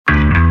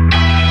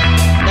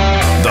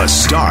The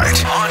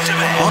Start.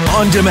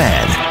 On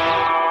demand.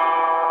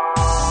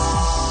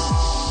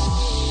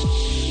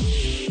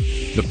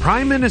 The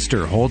Prime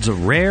Minister holds a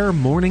rare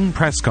morning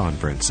press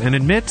conference and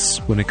admits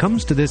when it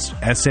comes to this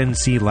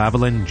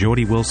SNC-Lavalin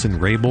Jody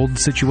Wilson-Raybould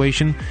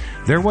situation,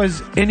 there was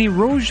an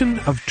erosion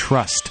of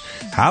trust.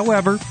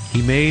 However,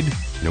 he made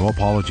no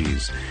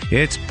apologies.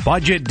 It's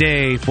budget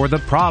day for the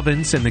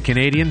province, and the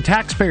Canadian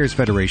Taxpayers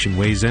Federation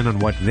weighs in on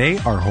what they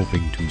are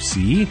hoping to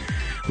see.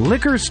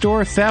 Liquor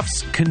store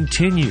thefts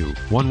continue.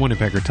 One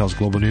Winnipegger tells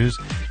Global News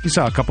he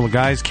saw a couple of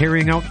guys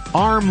carrying out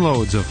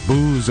armloads of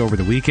booze over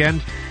the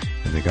weekend,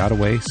 and they got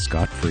away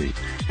scot-free.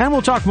 And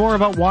we'll talk more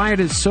about why it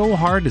is so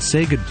hard to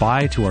say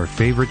goodbye to our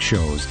favorite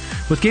shows.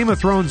 With Game of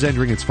Thrones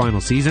entering its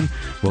final season,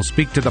 we'll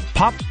speak to the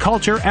pop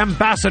culture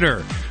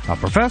ambassador, a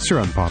professor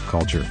on pop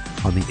culture,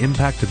 on the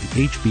impact of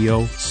the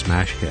HBO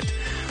smash hit.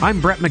 I'm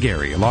Brett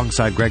McGarry,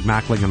 alongside Greg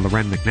Mackling and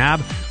Loren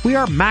McNabb. We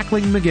are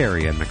Mackling,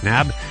 McGarry, and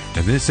McNabb,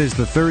 and this is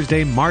the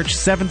Thursday, March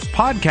 7th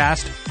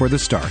podcast for The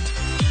Start.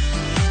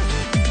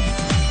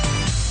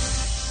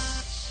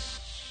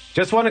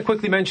 Just want to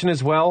quickly mention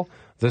as well,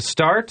 The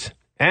Start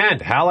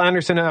and Hal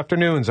Anderson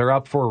Afternoons are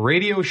up for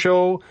Radio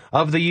Show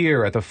of the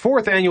Year at the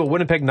 4th Annual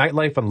Winnipeg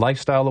Nightlife and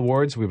Lifestyle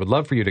Awards. We would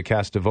love for you to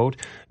cast a vote.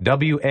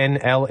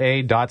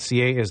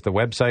 WNLA.ca is the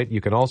website.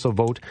 You can also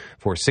vote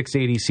for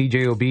 680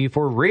 CJOB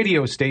for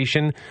Radio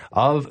Station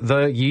of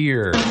the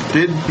Year.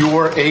 Did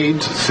your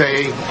aides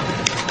say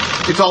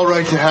it's all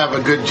right to have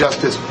a good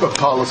justice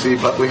policy,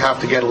 but we have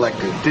to get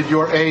elected? Did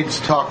your aides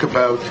talk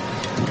about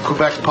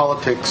Quebec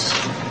politics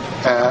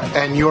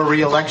and your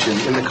re-election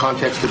in the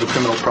context of a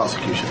criminal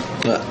prosecution?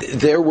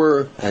 There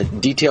were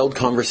detailed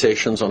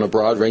conversations on a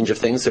broad range of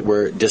things that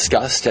were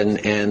discussed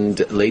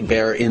and laid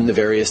bare in the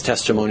various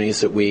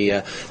testimonies that we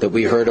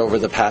heard over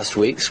the past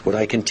weeks. What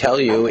I can tell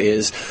you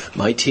is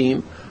my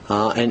team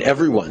and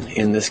everyone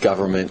in this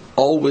government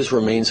always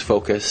remains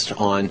focused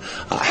on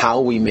how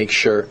we make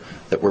sure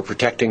that we're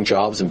protecting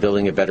jobs and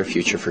building a better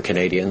future for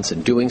Canadians,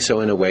 and doing so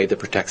in a way that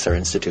protects our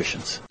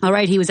institutions. All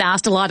right, he was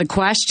asked a lot of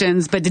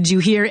questions, but did you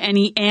hear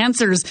any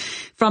answers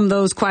from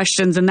those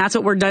questions? And that's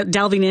what we're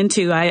delving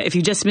into. If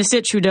you just missed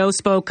it, Trudeau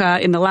spoke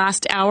in the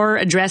last hour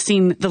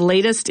addressing the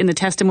latest in the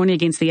testimony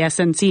against the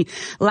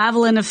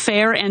SNC-Lavalin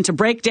affair. And to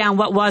break down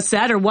what was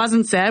said or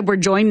wasn't said, we're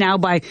joined now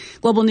by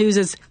Global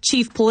News'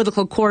 chief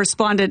political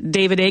correspondent,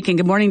 David Akin.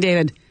 Good morning,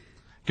 David.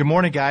 Good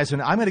morning, guys.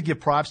 And I'm going to give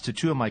props to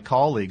two of my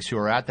colleagues who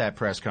are at that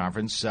press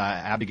conference,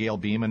 Abigail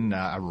Beeman,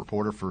 a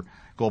reporter for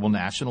Global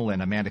National,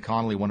 and Amanda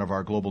Connolly, one of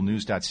our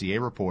globalnews.ca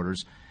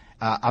reporters.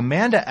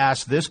 Amanda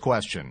asked this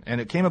question,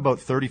 and it came about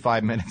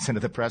 35 minutes into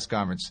the press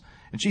conference.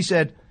 And she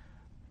said,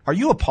 "Are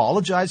you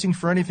apologizing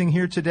for anything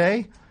here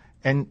today?"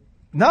 And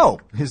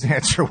no, his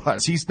answer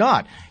was, he's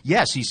not.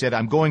 Yes, he said,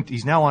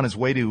 he's now on his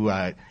way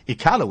to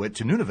Iqaluit,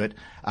 to Nunavut,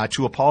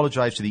 to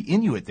apologize to the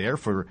Inuit there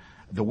for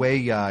the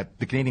way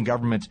the Canadian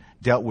government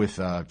dealt with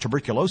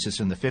tuberculosis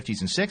in the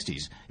 50s and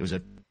 60s. It was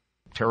a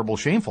terrible,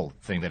 shameful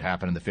thing that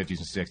happened in the 50s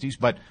and 60s.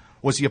 But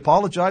was he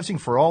apologizing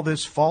for all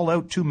this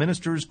fallout, two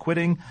ministers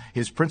quitting,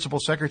 his principal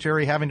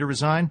secretary having to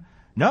resign?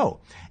 No.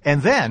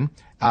 And then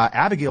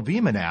Abigail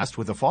Beeman asked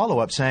with a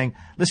follow-up saying,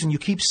 listen, you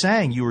keep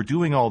saying you were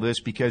doing all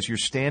this because you're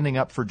standing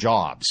up for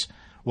jobs.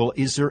 Well,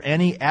 is there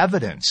any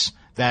evidence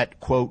that,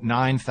 quote,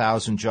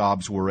 9,000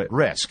 jobs were at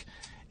risk?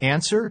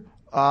 Answer,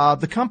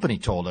 the company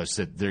told us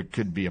that there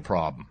could be a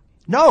problem.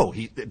 No,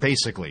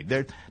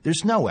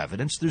 there's no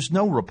evidence. There's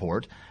no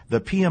report. The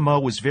PMO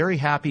was very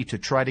happy to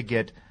try to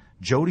get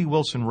Jody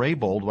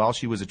Wilson-Raybould, while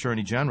she was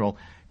Attorney General,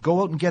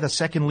 go out and get a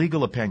second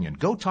legal opinion.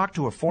 Go talk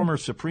to a former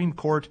Supreme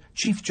Court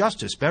Chief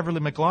Justice,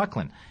 Beverly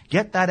McLaughlin.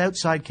 Get that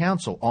outside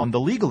counsel on the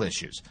legal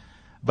issues.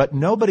 But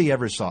nobody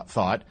ever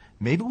thought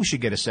maybe we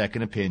should get a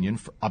second opinion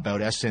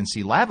about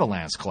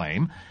SNC-Lavalin's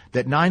claim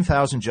that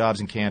 9,000 jobs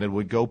in Canada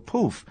would go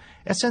poof.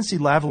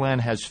 SNC-Lavalin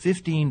has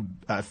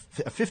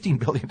 $15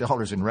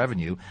 billion in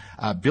revenue,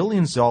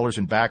 billions of dollars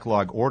in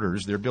backlog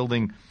orders. They're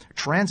building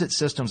transit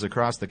systems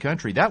across the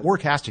country. That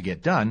work has to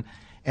get done.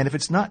 And if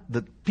it's not,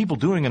 the people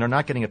doing it are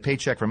not getting a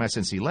paycheck from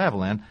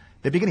SNC-Lavalin,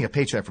 they'd be getting a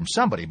paycheck from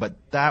somebody, but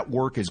that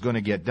work is going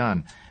to get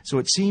done. So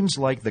it seems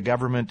like the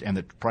government and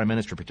the Prime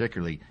Minister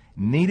particularly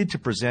needed to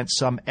present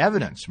some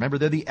evidence. Remember,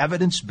 they're the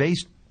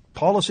evidence-based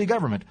policy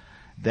government,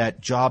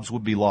 that jobs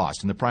would be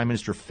lost. And the Prime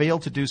Minister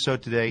failed to do so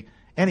today.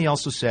 And he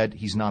also said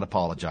he's not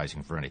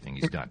apologizing for anything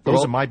he's done.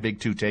 Those are my big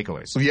two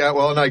takeaways. Yeah,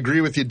 well, and I agree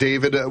with you,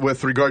 David,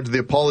 with regard to the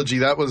apology.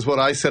 That was what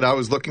I said I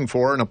was looking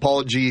for, an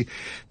apology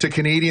to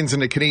Canadians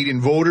and to Canadian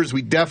voters.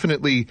 We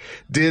definitely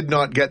did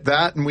not get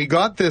that. And we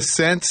got this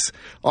sense,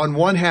 on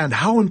one hand,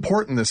 how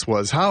important this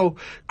was, how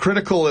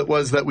critical it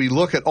was that we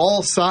look at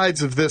all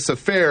sides of this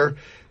affair.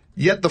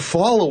 Yet the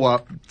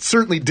follow-up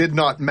certainly did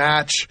not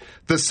match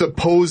the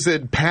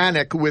supposed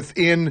panic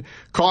within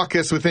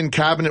caucus, within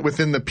cabinet,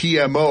 within the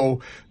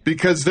PMO,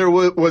 because there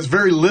was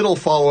very little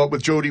follow-up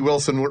with Jody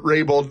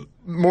Wilson-Raybould.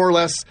 More or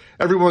less,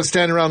 everyone was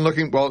standing around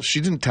looking, well, she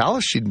didn't tell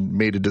us she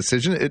made a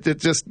decision. It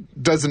just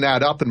doesn't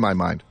add up in my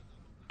mind.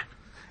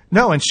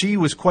 No, and she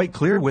was quite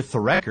clear with the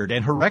record,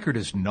 and her record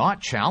is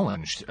not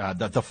challenged.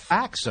 The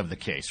facts of the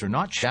case are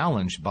not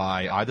challenged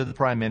by either the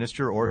Prime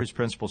Minister or his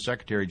Principal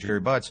Secretary,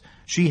 Jerry Butts.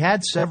 She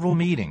had several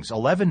meetings,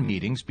 11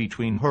 meetings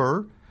between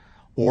her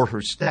or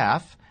her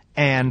staff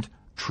and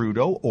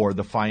Trudeau or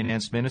the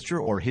Finance Minister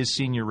or his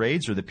senior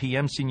aides or the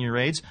PM senior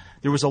aides.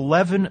 There was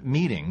 11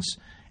 meetings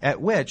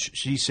at which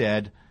she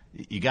said,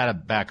 you got to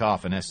back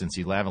off on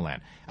SNC-Lavalin.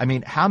 I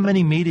mean, how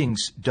many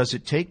meetings does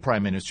it take,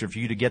 Prime Minister, for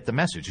you to get the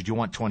message? Did you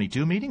want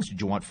 22 meetings?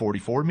 Did you want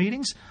 44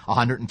 meetings?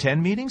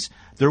 110 meetings?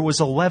 There was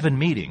 11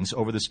 meetings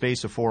over the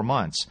space of 4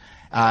 months,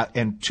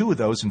 and 2 of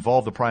those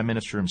involved the Prime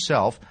Minister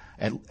himself,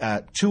 and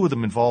 2 of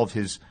them involved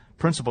his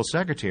Principal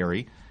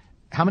Secretary.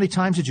 How many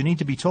times did you need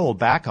to be told,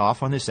 back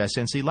off on this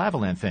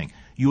SNC-Lavalin thing?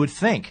 You would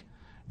think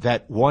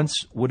that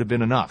once would have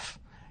been enough.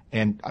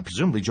 And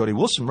presumably Jody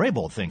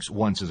Wilson-Raybould thinks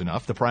once is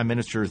enough. The Prime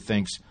Minister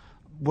thinks,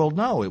 well,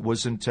 no, it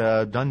wasn't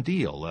a done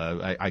deal.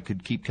 I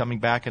could keep coming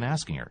back and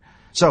asking her.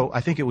 So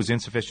I think it was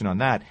insufficient on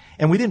that.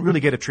 And we didn't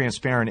really get a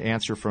transparent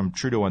answer from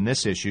Trudeau on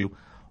this issue.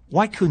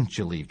 Why couldn't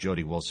you leave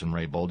Jody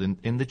Wilson-Raybould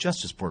in the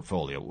Justice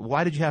portfolio?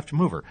 Why did you have to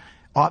move her?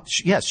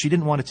 Yes, she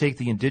didn't want to take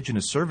the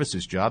Indigenous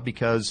Services job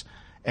because,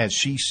 as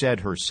she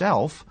said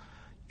herself,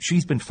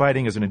 she's been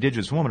fighting as an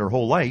Indigenous woman her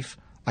whole life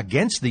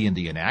against the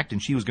Indian Act,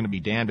 and she was going to be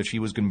damned if she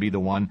was going to be the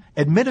one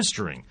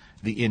administering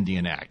the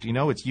Indian Act. You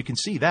know, you can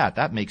see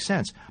that makes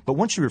sense. But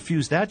once you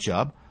refuse that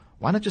job,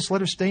 why not just let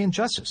her stay in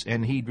justice?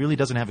 And he really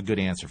doesn't have a good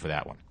answer for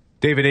that one.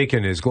 David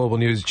Akin is Global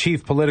News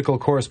Chief Political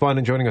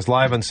Correspondent, joining us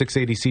live on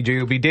 680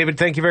 CJOB. David,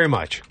 thank you very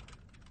much.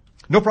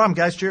 No problem,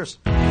 guys. Cheers.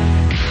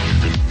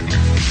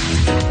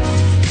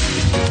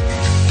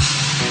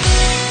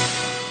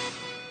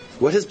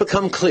 What has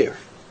become clear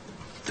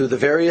through the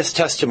various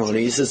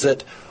testimonies is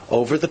that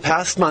over the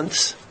past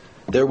months,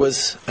 there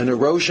was an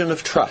erosion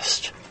of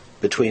trust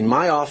between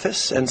my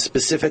office and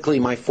specifically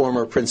my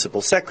former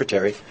Principal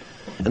Secretary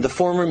and the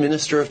former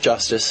Minister of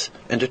Justice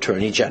and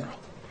Attorney General.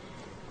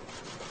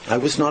 I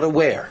was not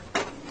aware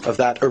of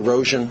that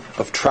erosion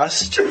of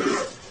trust.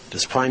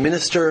 As Prime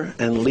Minister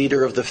and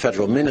leader of the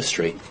federal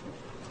ministry,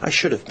 I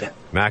should have been.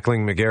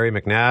 Mackling, McGarry,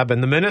 McNabb,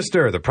 and the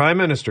Minister, the Prime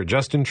Minister,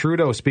 Justin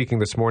Trudeau, speaking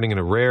this morning in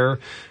a rare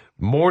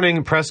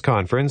morning press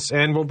conference.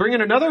 And we'll bring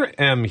in another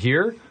M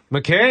here,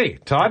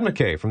 Todd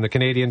McKay from the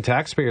Canadian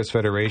Taxpayers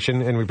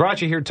Federation. And we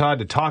brought you here, Todd,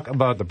 to talk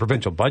about the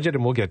provincial budget,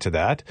 and we'll get to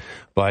that.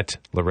 But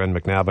Loren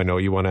McNabb, I know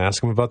you want to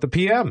ask him about the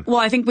PM. Well,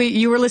 I think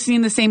you were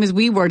listening the same as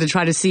we were to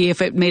try to see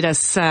if it made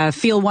us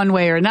feel one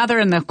way or another.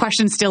 And the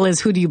question still is,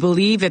 who do you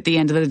believe at the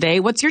end of the day?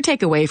 What's your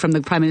takeaway from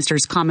the Prime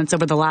Minister's comments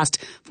over the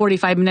last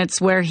 45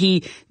 minutes where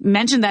he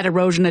mentioned that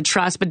erosion of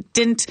trust but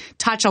didn't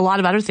touch a lot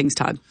of other things,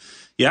 Todd?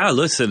 Yeah,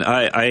 listen,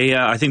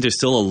 I think there's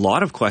still a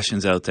lot of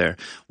questions out there.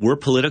 Were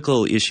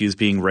political issues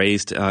being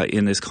raised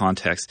in this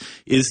context?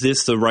 Is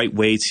this the right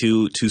way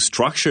to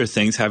structure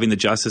things, having the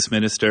Justice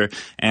Minister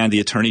and the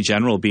Attorney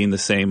General being the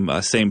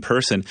same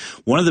person?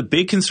 One of the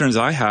big concerns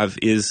I have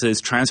is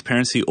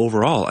transparency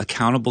overall,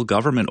 accountable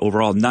government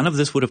overall. None of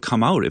this would have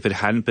come out if it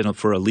hadn't been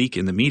for a leak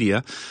in the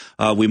media.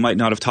 We might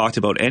not have talked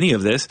about any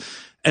of this.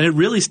 And it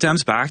really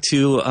stems back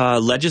to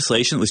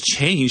legislation that was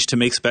changed to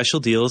make special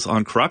deals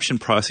on corruption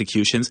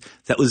prosecutions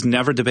that was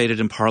never debated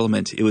in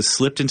Parliament. It was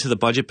slipped into the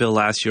budget bill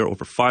last year,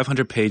 over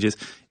 500 pages.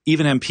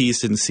 Even MPs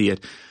didn't see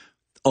it.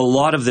 A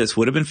lot of this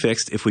would have been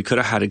fixed if we could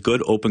have had a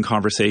good open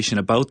conversation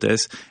about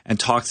this and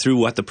talked through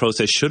what the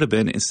process should have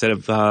been instead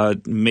of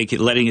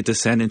letting it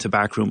descend into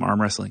backroom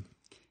arm wrestling.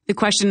 The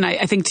question,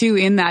 I think, too,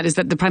 in that is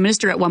that the Prime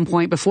Minister at one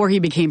point, before he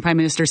became Prime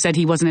Minister, said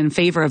he wasn't in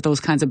favor of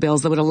those kinds of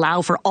bills that would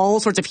allow for all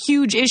sorts of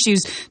huge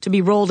issues to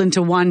be rolled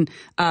into one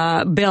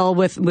bill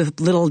with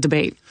little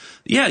debate.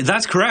 Yeah,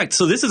 that's correct.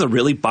 So this is a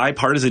really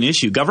bipartisan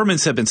issue.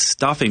 Governments have been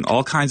stuffing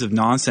all kinds of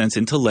nonsense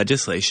into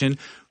legislation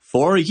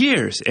for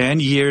years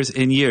and years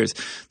and years.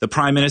 The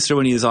Prime Minister,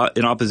 when he was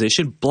in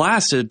opposition,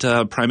 blasted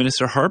Prime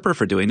Minister Harper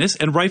for doing this,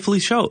 and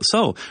rightfully so.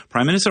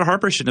 Prime Minister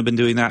Harper shouldn't have been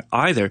doing that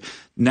either.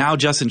 Now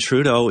Justin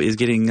Trudeau is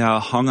getting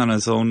hung on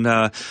his own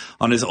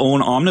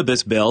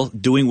omnibus bill,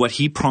 doing what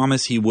he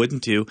promised he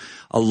wouldn't do.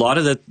 A lot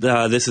of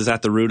this is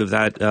at the root of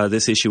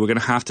this issue. We're going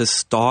to have to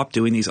stop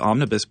doing these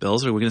omnibus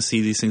bills, or we're going to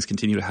see these things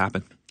continue to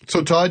happen.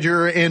 So, Todd,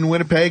 you're in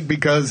Winnipeg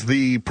because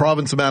the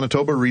province of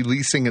Manitoba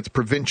releasing its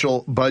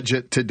provincial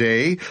budget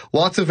today.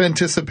 Lots of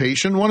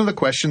anticipation. One of the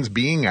questions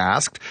being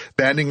asked,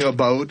 banding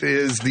about,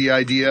 is the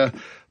idea,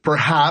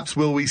 perhaps,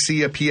 will we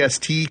see a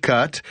PST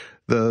cut?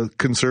 The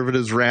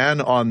Conservatives ran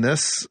on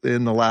this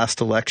in the last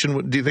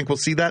election. Do you think we'll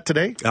see that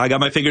today? I got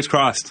my fingers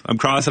crossed. I'm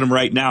crossing them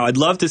right now. I'd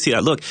love to see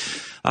that. Look,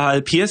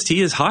 PST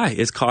is high.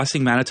 It's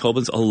costing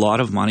Manitobans a lot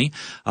of money.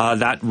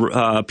 That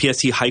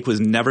PST hike was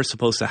never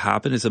supposed to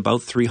happen. It's about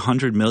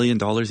 $300 million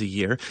a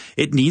year.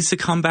 It needs to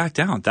come back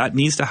down. That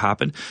needs to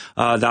happen.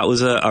 That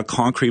was a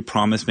concrete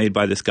promise made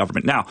by this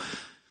government. Now,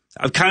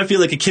 I kind of feel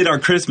like a kid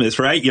on Christmas,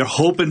 right? You're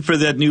hoping for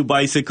that new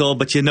bicycle,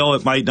 but you know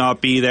it might not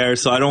be there.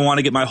 So I don't want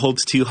to get my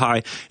hopes too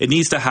high. It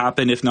needs to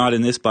happen, if not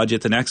in this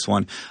budget, the next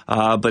one.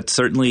 But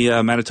certainly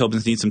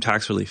Manitobans need some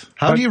tax relief.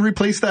 How do you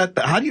replace that?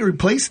 How do you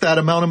replace that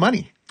amount of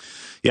money?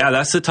 Yeah,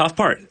 that's the tough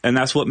part. And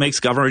that's what makes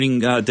governing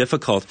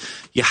difficult.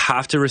 You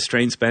have to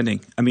restrain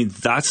spending. I mean,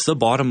 that's the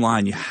bottom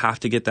line. You have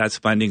to get that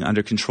spending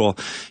under control.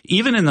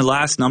 Even in the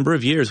last number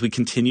of years, we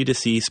continue to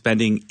see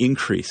spending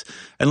increase.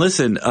 And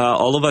listen,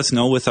 all of us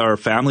know with our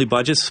family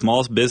budgets,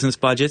 small business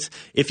budgets,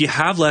 if you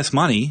have less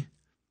money,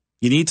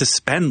 you need to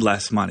spend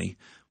less money.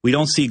 We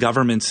don't see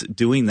governments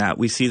doing that.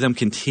 We see them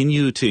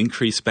continue to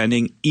increase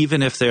spending,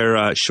 even if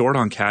they're short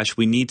on cash.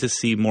 We need to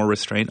see more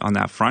restraint on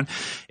that front.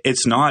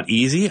 It's not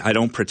easy. I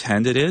don't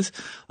pretend it is,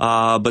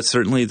 but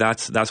certainly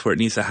that's where it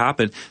needs to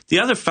happen. The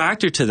other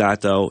factor to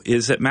that, though,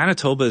 is that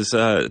Manitoba's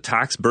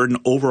tax burden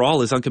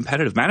overall is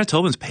uncompetitive.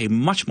 Manitobans pay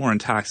much more in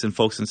tax than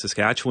folks in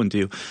Saskatchewan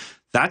do.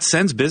 That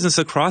sends business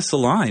across the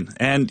line.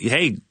 And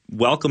hey,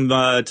 welcome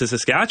to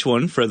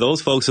Saskatchewan for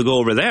those folks who go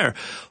over there.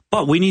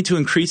 But we need to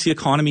increase the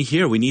economy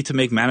here. We need to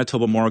make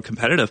Manitoba more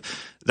competitive.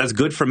 That's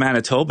good for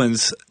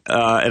Manitobans.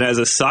 And as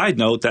a side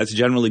note, that's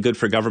generally good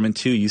for government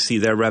too. You see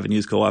their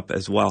revenues go up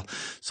as well.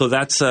 So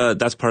that's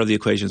part of the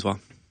equation as well.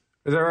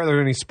 Are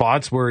there any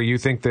spots where you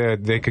think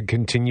that they could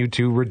continue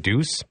to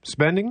reduce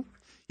spending?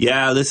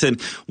 Yeah, listen,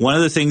 one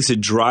of the things that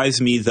drives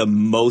me the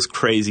most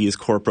crazy is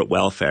corporate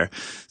welfare.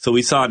 So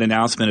we saw an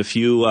announcement a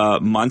few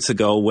months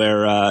ago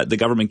where the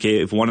government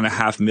gave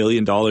 $1.5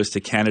 million to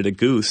Canada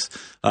Goose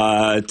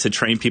to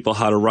train people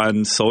how to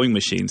run sewing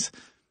machines.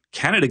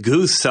 Canada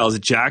Goose sells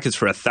jackets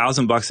for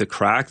 $1,000 a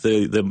crack.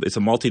 It's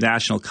a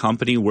multinational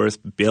company worth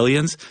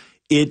billions.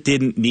 It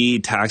didn't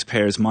need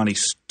taxpayers' money.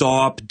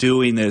 Stop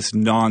doing this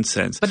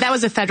nonsense. But that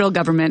was a federal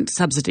government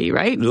subsidy,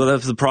 right? Well,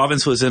 the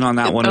province was in on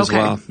that one as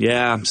well.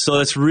 Yeah. So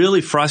it's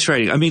really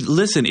frustrating. I mean,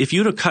 listen, if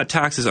you'd have cut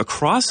taxes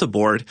across the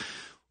board,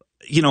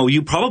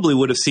 you probably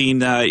would have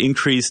seen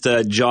increased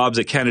jobs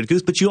at Canada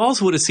Goose, but you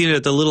also would have seen it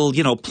at the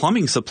little,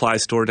 plumbing supply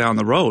store down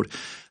the road.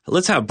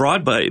 Let's have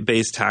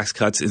broad-based tax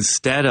cuts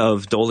instead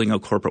of doling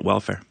out corporate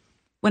welfare.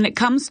 When it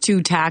comes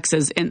to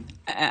taxes, and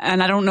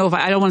I don't know if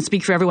I don't want to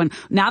speak for everyone.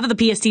 Now that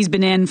the PST's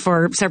been in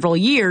for several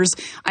years,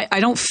 I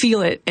don't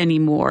feel it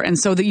anymore. And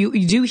so that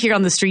you do hear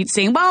on the street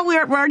saying, well,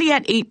 we're already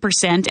at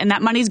 8% and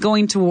that money's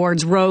going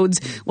towards roads.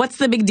 What's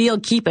the big deal?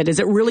 Keep it. Is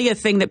it really a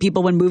thing that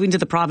people, when moving to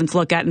the province,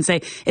 look at and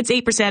say it's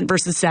 8%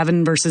 versus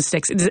 7 versus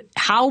 6?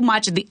 How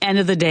much at the end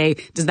of the day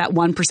does that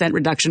 1%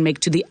 reduction make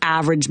to the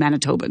average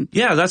Manitoban?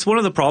 Yeah, that's one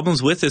of the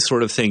problems with this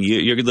sort of thing.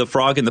 You're the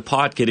frog in the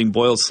pot getting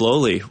boiled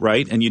slowly,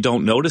 right? And you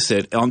don't notice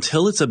it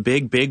until it's a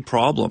big, big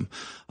problem.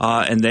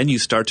 And then you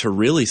start to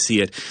really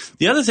see it.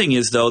 The other thing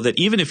is, though, that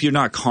even if you're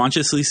not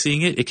consciously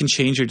seeing it, it can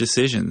change your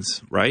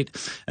decisions, right?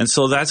 And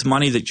so that's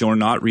money that you're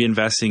not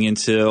reinvesting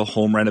into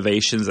home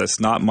renovations.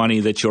 That's not money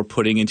that you're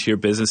putting into your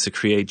business to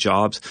create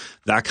jobs,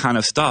 that kind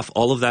of stuff.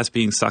 All of that's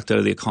being sucked out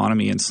of the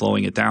economy and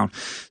slowing it down.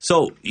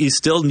 So you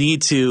still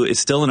need to – it's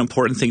still an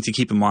important thing to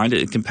keep in mind.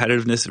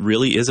 Competitiveness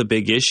really is a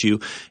big issue.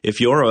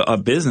 If you're a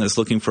business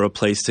looking for a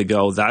place to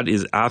go, that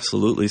is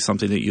absolutely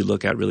something that you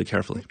look at really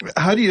carefully.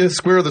 How do you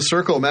square the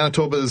circle?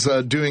 Manitoba is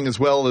doing as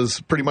well as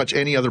pretty much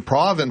any other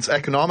province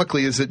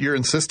economically. Is it your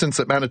insistence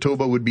that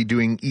Manitoba would be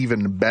doing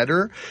even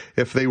better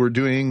if they were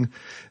doing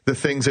the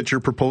things that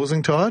you're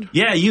proposing, Todd?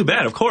 Yeah, you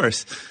bet. Of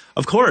course.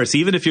 Of course.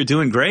 Even if you're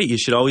doing great, you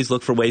should always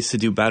look for ways to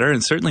do better.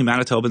 And certainly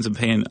Manitobans have been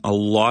paying a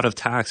lot of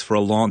tax for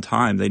a long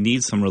time. They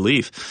need some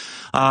relief.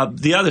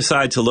 The other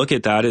side to look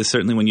at that is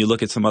certainly when you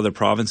look at some other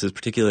provinces,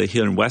 particularly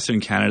here in Western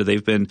Canada,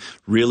 they've been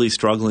really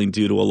struggling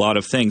due to a lot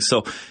of things.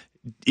 So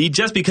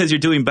just because you're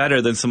doing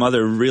better than some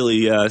other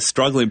really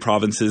struggling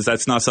provinces,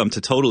 that's not something to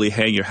totally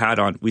hang your hat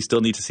on. We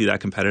still need to see that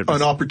competitiveness.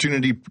 An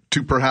opportunity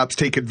to perhaps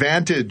take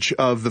advantage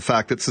of the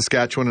fact that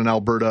Saskatchewan and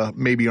Alberta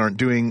maybe aren't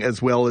doing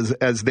as well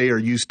as they are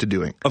used to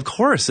doing. Of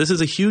course. This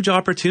is a huge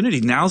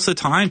opportunity. Now's the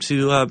time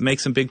to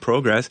make some big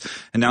progress,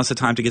 and now's the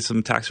time to get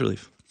some tax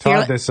relief.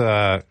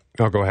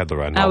 Todd, go ahead,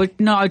 Lorraine. I was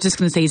just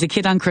going to say, he's a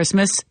kid on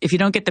Christmas. If you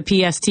don't get the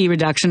PST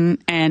reduction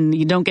and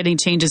you don't get any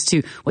changes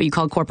to what you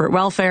call corporate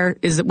welfare,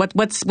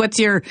 what's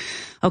your,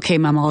 okay,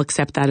 Mom, I'll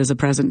accept that as a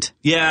present?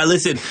 Yeah,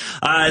 listen,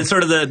 it's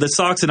sort of the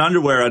socks and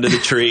underwear under the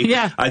tree.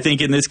 Yeah. I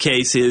think in this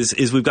case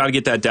is we've got to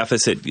get that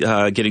deficit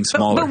getting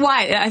smaller. But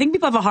why? I think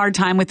people have a hard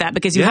time with that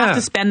because you have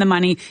to spend the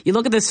money. You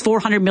look at this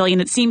 $400 million,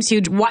 it seems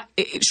huge.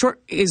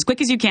 Short, as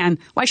quick as you can.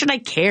 Why should I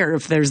care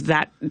if there's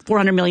that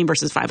 $400 million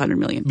versus $500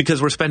 million?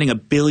 Because we're spending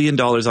 $1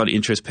 billion on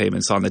interest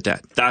payments on the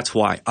debt. That's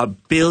why. $1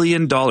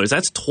 billion.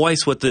 That's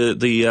twice what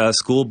the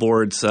school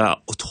board's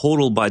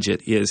total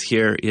budget is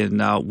here in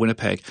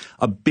Winnipeg.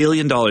 $1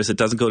 billion that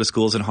doesn't go to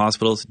schools and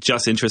hospitals,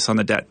 just interest on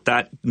the debt.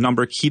 That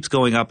number keeps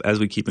going up as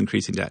we keep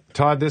increasing debt.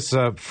 Todd, this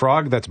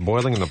frog that's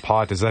boiling in the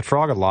pot, is that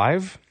frog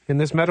alive in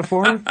this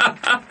metaphor?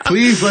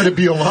 Please let it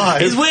be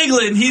alive. He's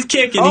wiggling. He's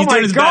kicking. Oh he's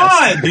doing his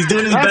God. best. He's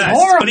doing his That's best.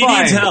 horrifying. But he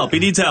needs help. He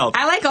needs help.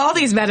 I like all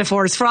these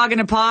metaphors. Frog in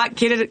a pot,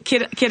 kid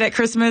at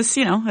Christmas.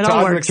 It all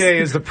works. Todd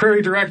McKay is the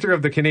Prairie Director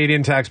of the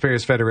Canadian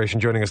Taxpayers Federation,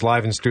 joining us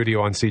live in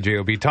studio on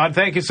CJOB. Todd,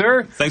 thank you,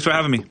 sir. Thanks for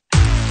having me.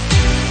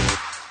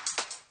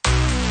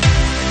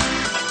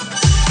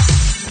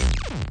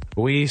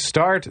 We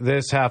start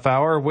this half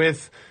hour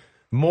with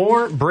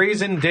more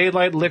brazen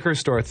daylight liquor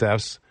store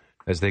thefts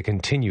as they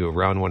continue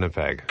around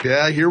Winnipeg.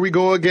 Yeah, here we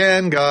go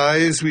again,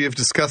 guys. We have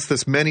discussed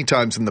this many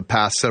times in the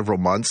past several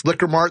months.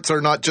 Liquor marts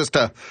are not just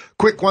a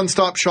quick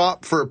one-stop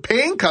shop for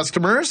paying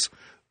customers,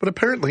 but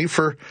apparently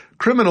for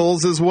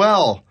criminals as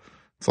well.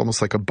 It's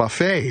almost like a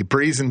buffet.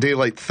 Brazen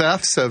daylight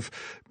thefts have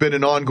been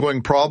an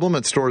ongoing problem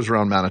at stores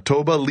around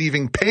Manitoba,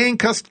 leaving paying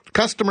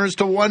customers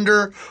to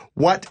wonder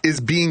what is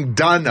being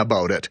done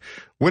about it.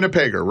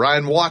 Winnipegger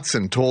Ryan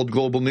Watson told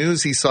Global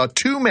News he saw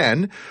two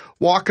men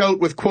walk out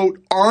with, quote,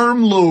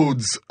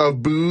 armloads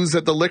of booze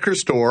at the liquor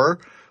store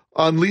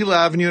on Leela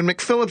Avenue and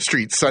McPhillip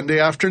Street Sunday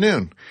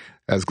afternoon.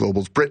 As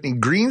Global's Brittany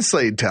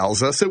Greenslade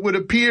tells us, it would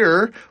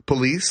appear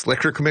police,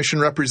 liquor commission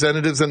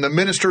representatives, and the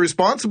minister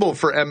responsible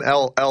for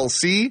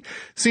MLLC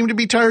seem to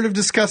be tired of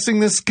discussing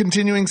this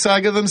continuing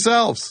saga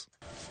themselves.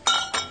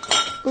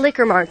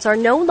 Liquor marts are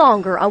no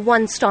longer a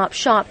one-stop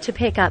shop to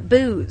pick up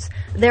booze.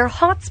 They're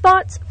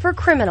hotspots for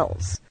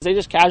criminals. They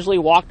just casually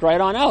walked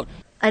right on out.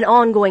 An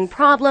ongoing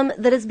problem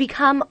that has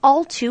become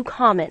all too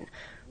common.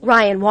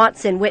 Ryan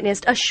Watson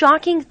witnessed a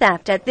shocking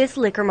theft at this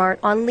liquor mart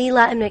on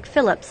Leela and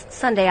McPhillips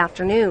Sunday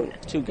afternoon.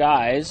 Two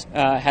guys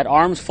had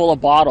arms full of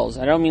bottles.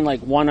 I don't mean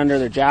like one under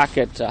their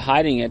jacket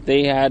hiding it.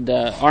 They had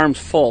arms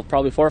full,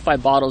 probably 4 or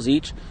 5 bottles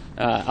each,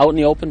 out in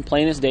the open,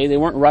 plain as day. They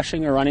weren't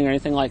rushing or running or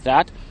anything like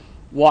that.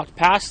 Walked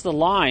past the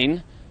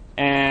line,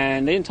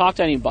 and they didn't talk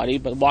to anybody,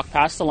 but walked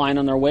past the line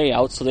on their way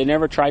out, so they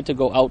never tried to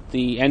go out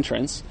the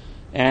entrance.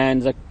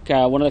 And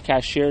one of the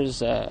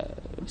cashiers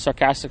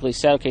sarcastically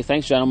said, "Okay,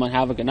 thanks, gentlemen,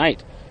 have a good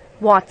night."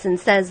 Watson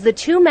says the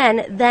two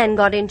men then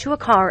got into a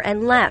car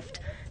and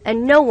left,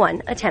 and no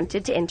one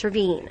attempted to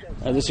intervene.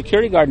 The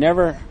security guard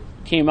never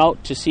came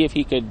out to see if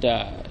he could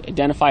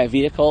identify a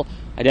vehicle,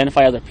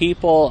 identify other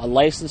people, a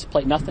license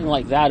plate, nothing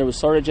like that. It was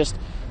sort of just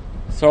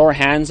throw our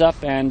hands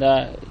up and,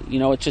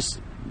 it's just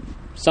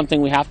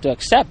something we have to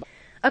accept.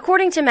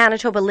 According to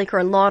Manitoba Liquor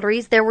and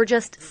Lotteries, there were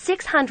just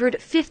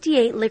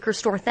 658 liquor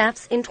store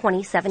thefts in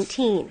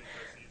 2017.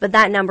 But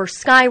that number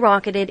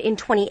skyrocketed in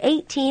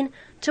 2018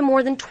 to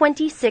more than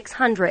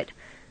 2,600.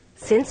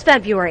 Since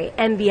February,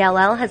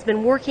 MBLL has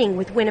been working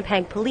with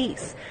Winnipeg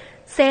Police,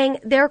 saying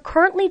they're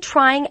currently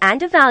trying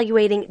and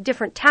evaluating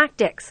different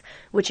tactics,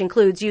 which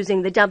includes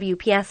using the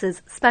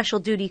WPS's Special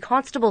Duty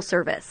Constable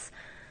Service.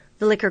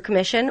 The Liquor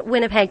Commission,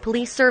 Winnipeg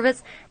Police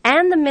Service,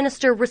 and the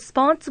minister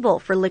responsible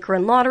for liquor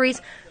and lotteries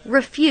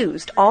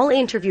refused all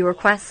interview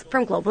requests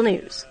from Global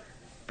News.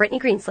 Brittany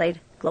Greenslade,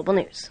 Global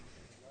News.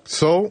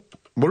 So,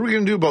 what are we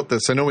going to do about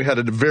this? I know we had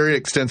a very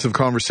extensive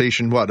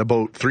conversation,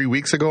 about 3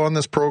 weeks ago on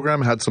this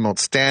program, had some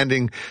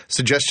outstanding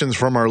suggestions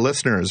from our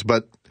listeners,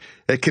 but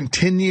it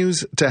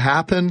continues to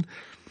happen.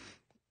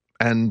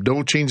 And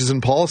no changes in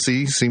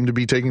policy seem to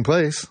be taking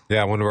place.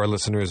 Yeah, one of our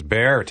listeners,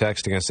 Bear,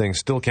 texting us saying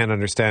still can't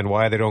understand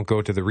why they don't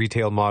go to the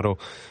retail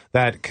model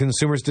that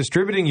Consumers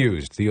Distributing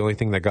used. The only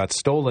thing that got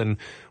stolen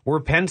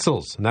were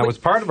pencils. And that was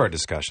part of our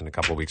discussion a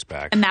couple of weeks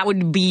back. And that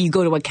would be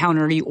go to a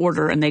counter, you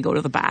order, and they go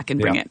to the back and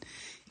bring it.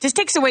 Just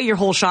takes away your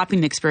whole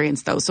shopping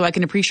experience, though. So I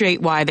can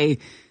appreciate why they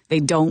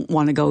don't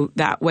want to go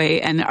that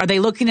way. And are they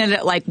looking at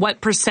it like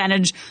what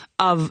percentage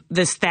of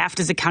this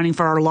theft is accounting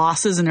for our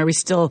losses? And are we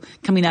still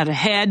coming out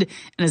ahead?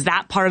 And is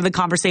that part of the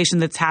conversation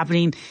that's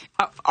happening?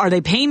 Are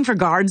they paying for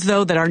guards,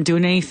 though, that aren't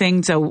doing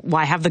anything? So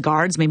why have the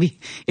guards? Maybe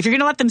if you're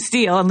going to let them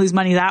steal and lose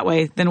money that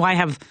way, then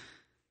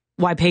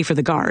why pay for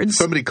the guards?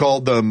 Somebody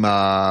called them,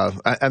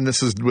 and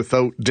this is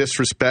without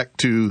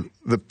disrespect to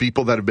the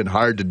people that have been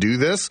hired to do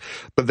this,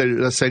 but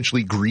they're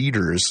essentially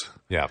greeters.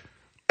 Yeah.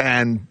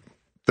 And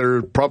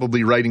they're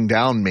probably writing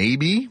down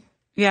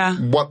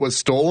what was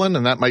stolen,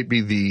 and that might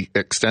be the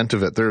extent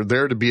of it. They're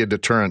there to be a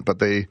deterrent, but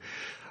they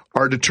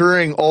are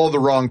deterring all the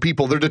wrong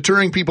people. They're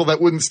deterring people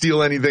that wouldn't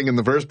steal anything in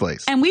the first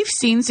place. And we've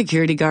seen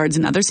security guards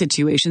in other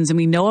situations, and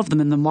we know of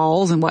them in the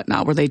malls and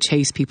whatnot, where they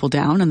chase people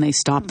down and they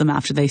stop them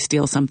after they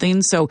steal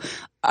something. So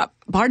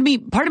part of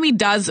me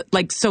does,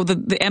 so the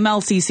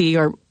MLCC,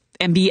 or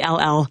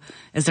MBLL,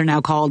 as they're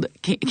now called,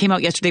 came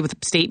out yesterday with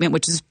a statement,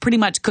 which is pretty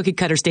much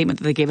cookie-cutter statement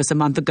that they gave us a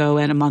month ago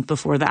and a month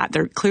before that.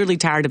 They're clearly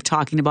tired of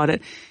talking about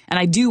it. And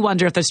I do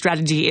wonder if the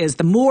strategy is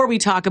the more we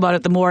talk about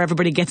it, the more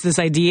everybody gets this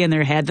idea in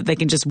their head that they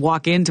can just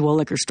walk into a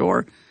liquor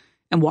store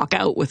and walk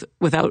out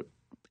without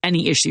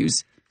any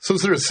issues. So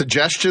is there a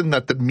suggestion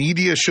that the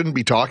media shouldn't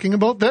be talking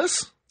about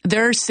this?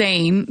 They're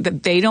saying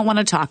that they don't want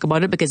to talk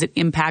about it because it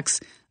impacts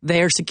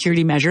their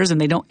security measures,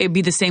 and it'd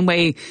be the same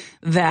way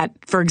that,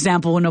 for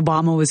example, when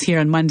Obama was here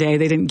on Monday,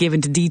 they didn't give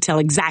into detail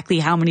exactly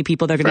how many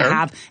people they're going to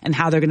have and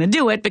how they're going to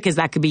do it, because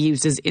that could be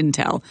used as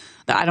intel.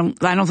 I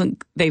don't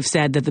think they've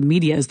said that the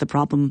media is the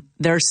problem.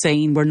 They're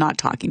saying we're not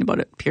talking about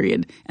it,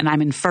 period. And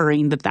I'm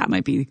inferring that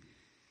might be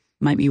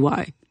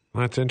why.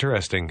 Well, that's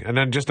interesting. And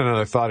then just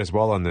another thought as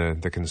well on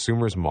the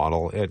consumers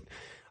model.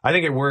 I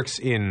think it works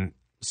in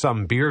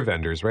some beer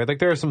vendors, right? Like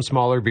there are some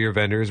smaller beer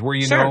vendors where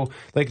know,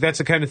 like that's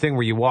the kind of thing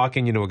where you walk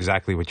in, you know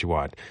exactly what you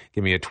want.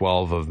 Give me a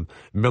 12 of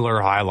Miller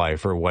High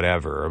Life or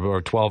whatever,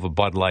 or 12 of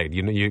Bud Light.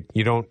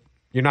 You're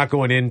not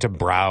going in to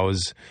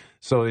browse.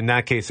 So in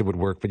that case, it would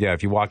work. But yeah,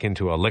 if you walk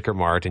into a liquor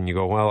mart and you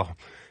go, well,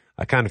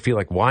 I kind of feel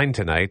like wine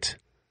tonight,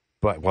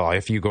 But, well,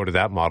 if you go to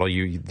that model,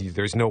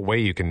 there's no way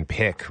you can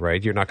pick,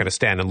 right? You're not going to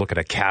stand and look at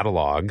a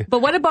catalog.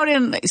 But what about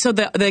so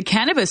the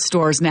cannabis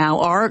stores now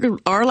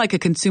are like a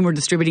consumer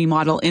distributing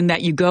model in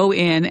that you go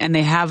in and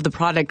they have the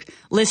product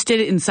listed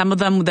in some of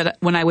them that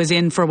when I was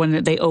in for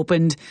when they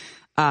opened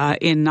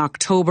in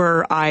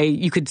October,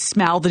 you could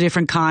smell the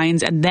different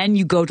kinds, and then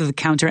you go to the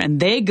counter and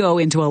they go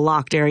into a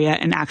locked area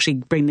and actually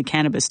bring the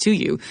cannabis to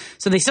you.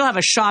 So they still have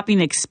a shopping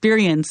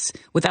experience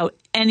without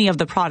any of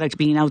the product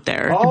being out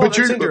there. Oh, that's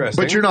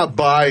interesting. But you're not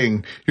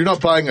buying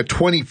a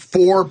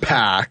 24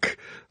 pack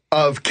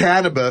of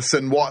cannabis,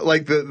 and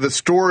like the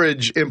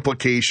storage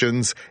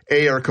implications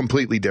are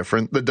completely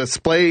different. The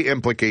display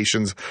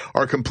implications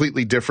are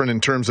completely different in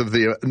terms of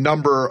the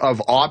number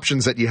of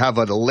options that you have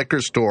at a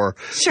liquor store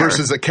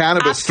versus a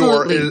cannabis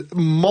store is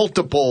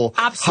multiple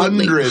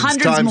hundreds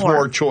times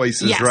more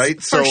choices, yes,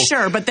 right? For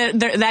sure, but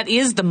that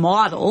is the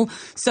model.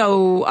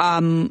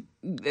 So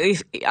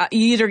if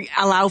you either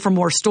allow for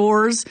more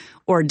stores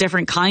or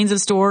different kinds of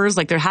stores,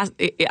 like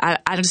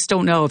I just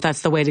don't know if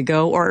that's the way to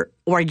go. Or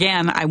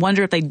again, I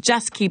wonder if they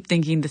just keep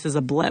thinking this is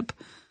a blip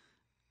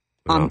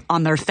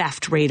on their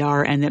theft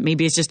radar, and that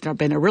maybe it's just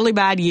been a really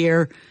bad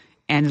year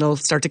and it'll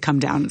start to come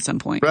down at some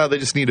point. Well, they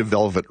just need a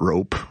velvet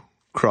rope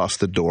across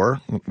the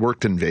door. It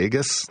worked in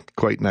Vegas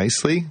quite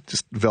nicely.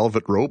 Just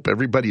velvet rope.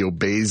 Everybody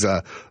obeys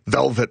a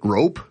velvet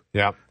rope.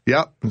 Yeah.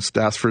 Yeah. Just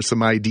ask for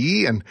some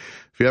ID. And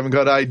if you haven't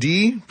got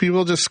ID,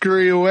 people just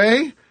scurry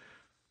away.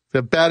 If they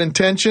have bad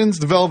intentions,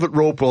 the velvet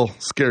rope will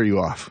scare you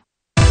off.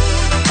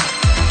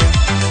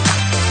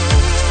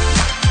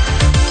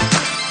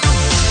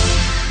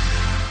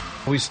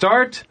 We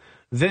start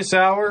this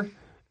hour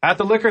at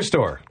the liquor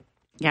store.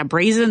 Yeah,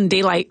 brazen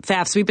daylight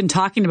thefts. We've been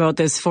talking about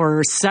this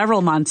for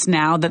several months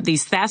now, that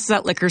these thefts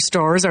at liquor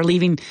stores are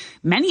leaving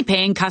many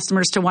paying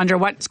customers to wonder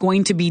what's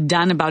going to be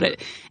done about it.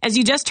 As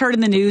you just heard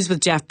in the news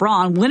with Jeff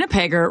Braun,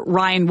 Winnipegger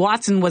Ryan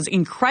Watson was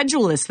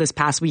incredulous this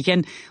past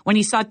weekend when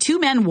he saw two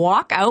men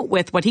walk out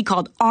with what he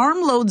called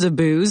armloads of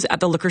booze at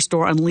the liquor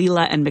store on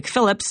Leela and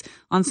McPhillips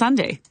on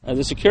Sunday.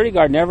 The security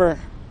guard never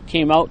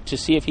came out to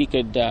see if he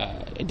could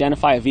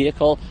identify a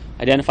vehicle,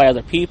 identify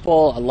other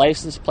people, a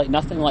license plate,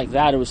 nothing like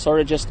that. It was sort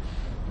of just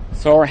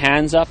throw our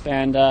hands up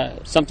and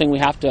something we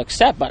have to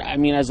accept. But I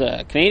mean, as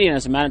a Canadian,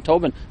 as a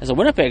Manitoban, as a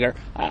Winnipegger,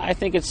 I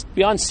think it's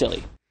beyond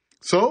silly.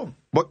 So,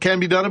 what can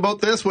be done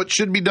about this? What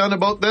should be done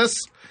about this?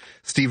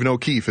 Stephen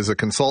O'Keefe is a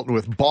consultant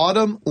with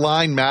Bottom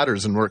Line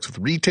Matters and works with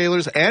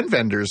retailers and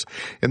vendors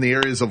in the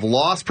areas of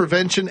loss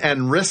prevention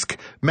and risk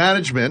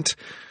management.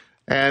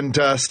 And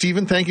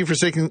Stephen, thank you for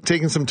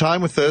taking some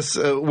time with this.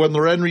 When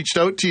Loren reached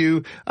out to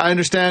you, I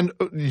understand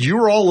you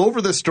were all over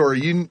this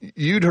story.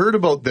 You'd heard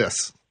about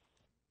this.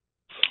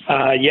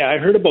 Yeah, I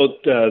heard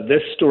about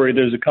this story.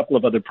 There's a couple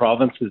of other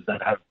provinces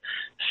that have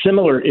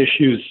similar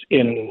issues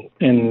in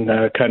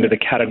kind of the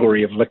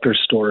category of liquor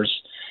stores.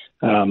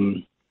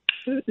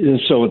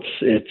 So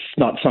it's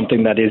not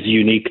something that is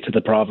unique to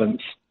the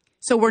province.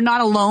 So we're not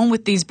alone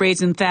with these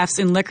brazen thefts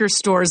in liquor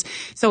stores.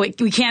 So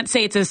we can't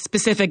say it's a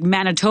specific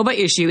Manitoba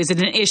issue. Is it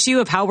an issue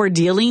of how we're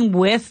dealing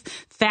with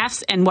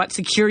thefts and what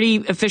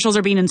security officials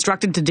are being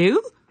instructed to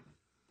do?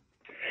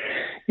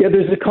 Yeah,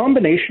 there's a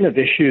combination of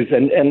issues.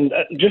 And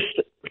just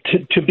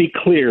to be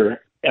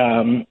clear,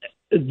 the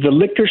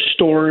liquor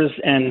stores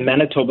and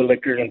Manitoba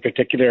Liquor in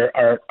particular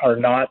are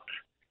not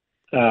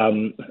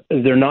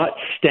they're not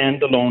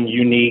standalone,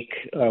 unique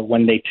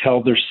when they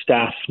tell their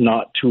staff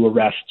not to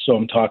arrest. So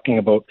I'm talking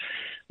about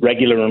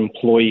regular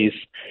employees.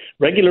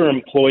 Regular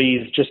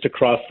employees just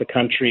across the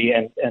country,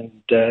 and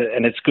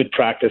it's good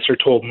practice, are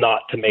told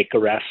not to make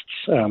arrests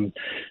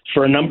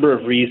for a number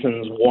of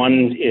reasons.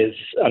 One is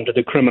under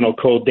the criminal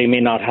code, they may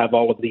not have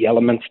all of the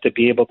elements to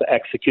be able to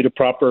execute a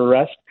proper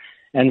arrest.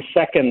 And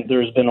second,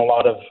 there's been a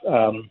lot of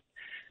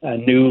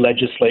new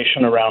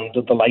legislation around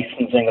the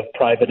licensing of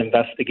private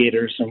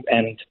investigators,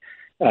 and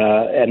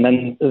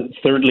then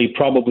thirdly,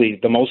 probably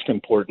the most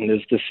important,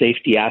 is the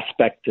safety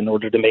aspect in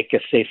order to make a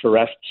safe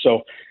arrest.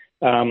 So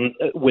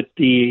with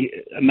the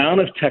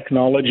amount of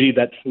technology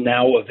that's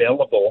now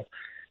available,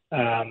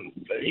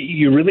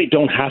 you really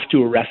don't have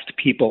to arrest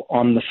people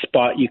on the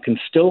spot. You can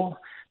still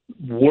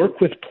work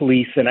with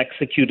police and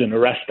execute an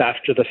arrest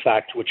after the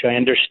fact, which I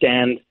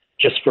understand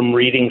just from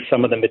reading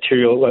some of the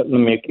material. Let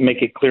me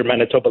make it clear,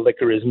 Manitoba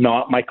Liquor is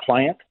not my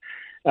client.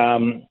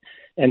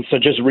 And so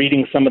just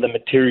reading some of the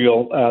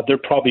material, they're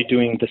probably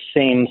doing the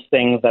same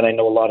thing that I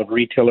know a lot of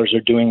retailers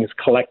are doing, is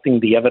collecting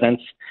the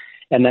evidence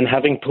and then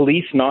having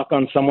police knock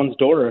on someone's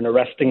door and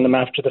arresting them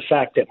after the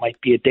fact. It might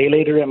be a day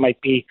later, it might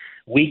be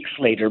weeks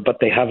later, but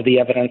they have the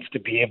evidence to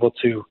be able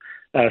to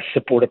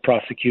support a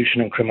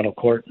prosecution in criminal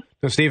court.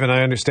 So, Stephen,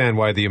 I understand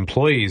why the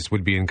employees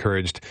would be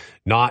encouraged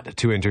not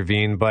to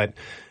intervene, but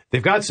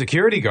they've got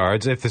security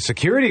guards. If the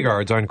security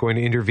guards aren't going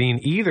to intervene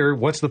either,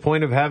 what's the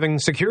point of having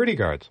security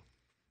guards?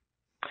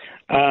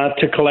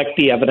 To collect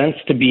the evidence,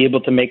 to be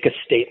able to make a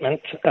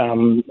statement,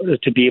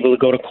 to be able to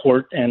go to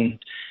court and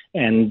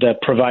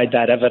provide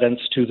that evidence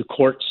to the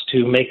courts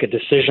to make a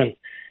decision.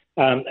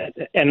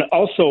 And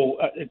also,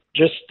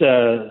 just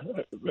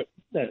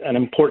an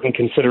important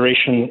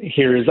consideration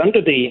here is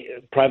under the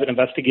Private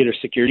Investigator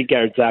Security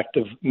Guards Act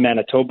of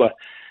Manitoba,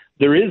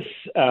 there is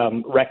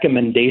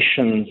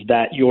recommendations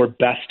that your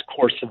best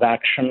course of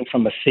action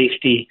from a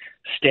safety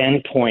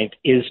standpoint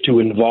is to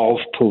involve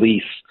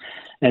police.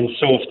 And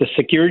so if the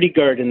security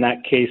guard in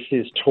that case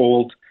is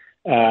told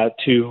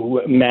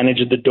to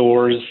manage the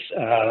doors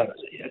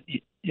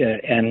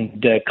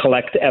and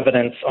collect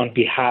evidence on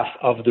behalf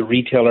of the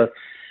retailer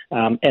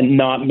and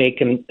not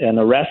make an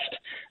arrest,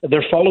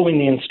 they're following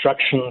the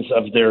instructions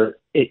of their,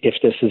 if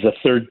this is a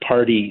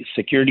third-party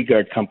security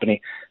guard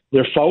company,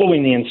 they're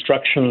following the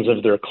instructions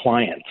of their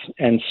clients.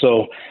 And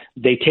so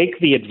they take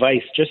the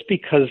advice. Just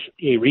because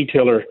a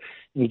retailer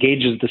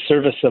engages the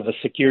service of a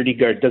security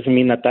guard doesn't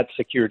mean that that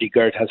security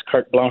guard has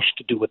carte blanche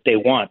to do what they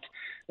want.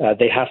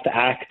 They have to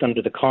act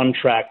under the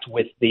contract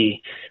with the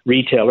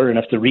retailer, and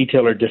if the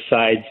retailer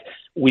decides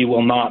we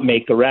will not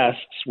make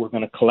arrests, we're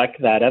going to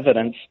collect that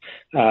evidence,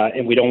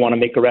 and we don't want to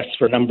make arrests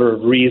for a number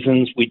of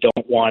reasons. We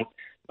don't want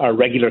our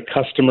regular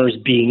customers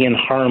being in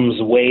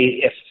harm's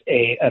way if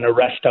an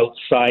arrest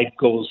outside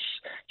goes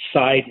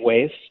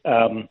sideways.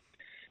 Then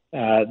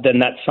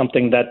that's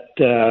something that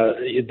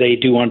they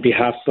do on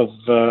behalf of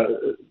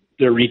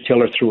their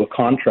retailer through a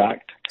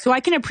contract. So I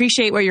can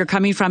appreciate where you're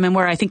coming from, and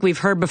where I think we've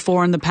heard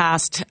before in the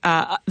past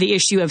the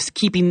issue of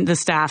keeping the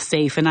staff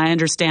safe, and I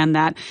understand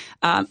that.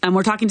 And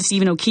we're talking to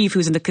Stephen O'Keefe,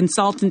 who's the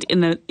consultant in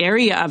the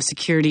area of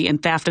security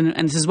and theft, and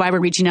this is why we're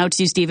reaching out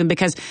to you, Stephen,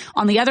 because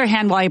on the other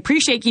hand, while I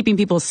appreciate keeping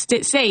people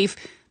safe,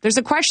 there's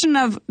a question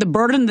of the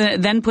burden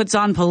that then puts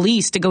on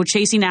police to go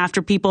chasing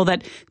after people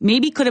that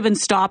maybe could have been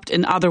stopped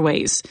in other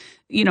ways.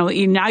 You know,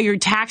 now you're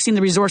taxing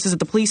the resources of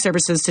the police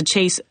services to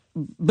chase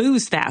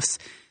booze thefts.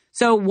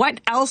 So what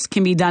else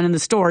can be done in the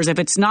stores if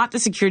it's not the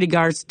security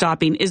guards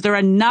stopping? Is there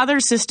another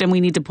system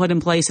we need to put in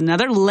place,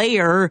 another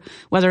layer,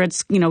 whether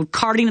it's,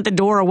 carding at the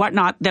door or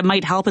whatnot, that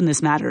might help in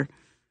this matter?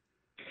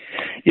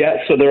 Yeah,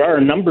 so there are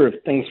a number of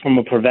things from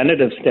a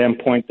preventative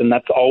standpoint, and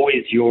that's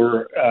always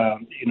your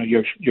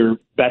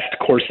best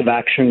course of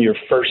action. Your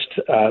first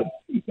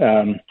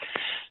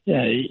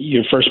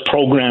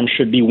program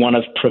should be one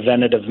of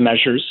preventative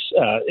measures.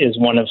 Is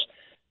one of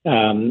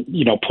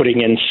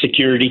putting in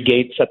security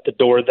gates at the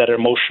door that are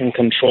motion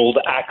controlled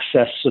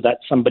access so that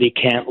somebody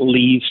can't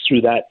leave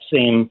through that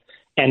same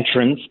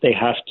entrance. They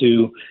have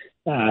to,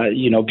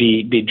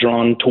 be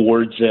drawn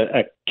towards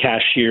a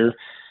cashier.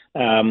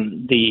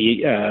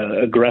 The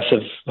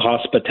aggressive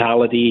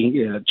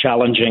hospitality,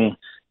 challenging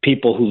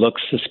people who look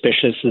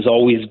suspicious is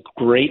always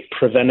great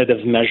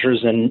preventative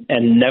measures and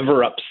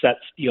never upsets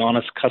the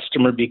honest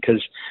customer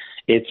because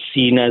it's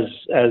seen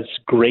as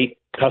great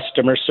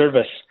customer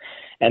service.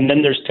 And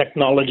then there's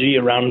technology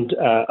around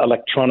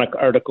electronic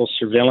article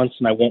surveillance,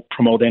 and I won't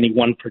promote any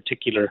one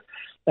particular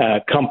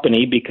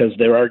company because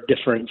there are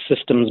different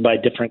systems by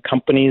different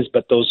companies,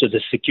 but those are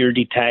the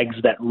security tags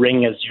that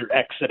ring as you're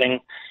exiting,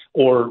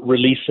 or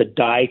release a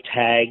die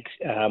tag,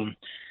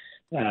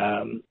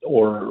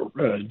 or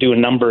do a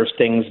number of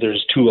things.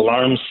 There's 2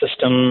 alarm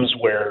systems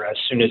where as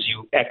soon as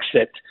you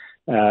exit,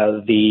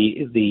 the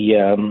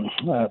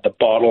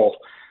bottle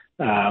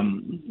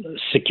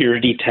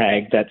security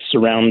tag that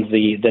surrounds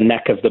the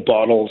neck of the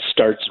bottle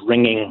starts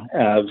ringing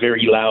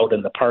very loud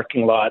in the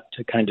parking lot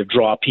to kind of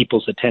draw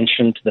people's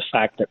attention to the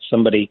fact that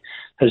somebody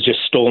has just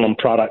stolen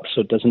product.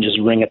 So it doesn't just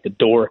ring at the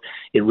door,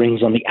 it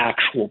rings on the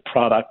actual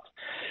product.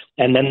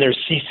 And then there's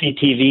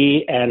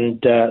CCTV, and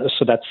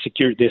so that's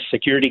the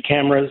security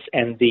cameras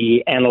and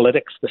the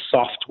analytics, the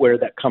software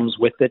that comes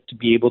with it to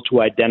be able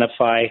to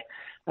identify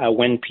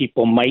when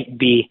people might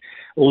be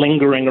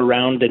lingering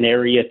around an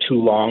area too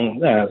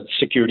long.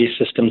 Security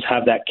systems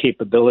have that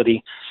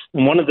capability.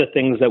 And one of the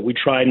things that we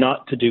try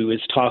not to do is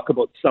talk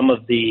about some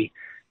of the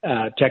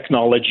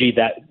technology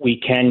that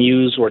we can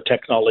use or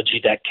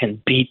technology that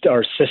can beat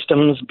our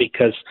systems,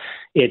 because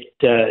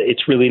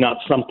it's really not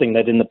something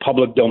that in the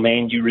public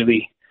domain you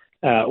really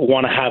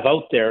want to have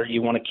out there.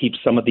 You want to keep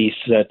some of these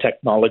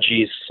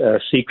technologies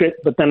secret,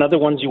 but then other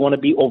ones you want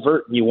to be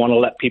overt and you want to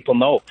let people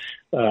know.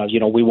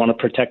 We want to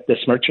protect this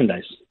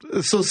merchandise.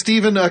 So,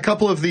 Stephen, a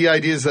couple of the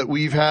ideas that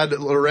we've had,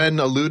 Loren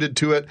alluded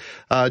to it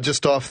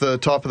just off the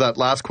top of that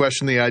last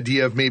question, the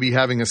idea of maybe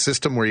having a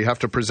system where you have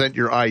to present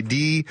your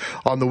ID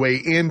on the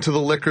way into the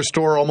liquor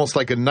store, almost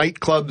like a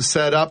nightclub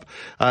setup.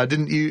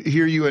 Didn't you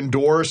hear you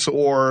endorse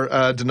or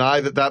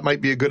deny that might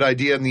be a good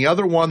idea? And the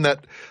other one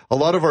that a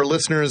lot of our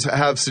listeners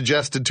have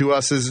suggested to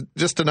us is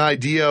just an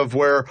idea of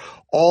where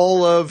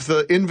all of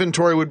the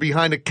inventory would be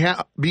behind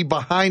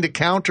a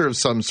counter of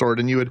some sort,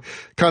 and you would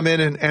come in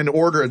and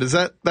order it. Is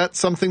that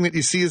something that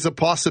you see as a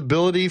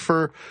possibility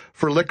for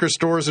liquor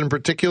stores in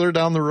particular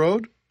down the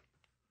road?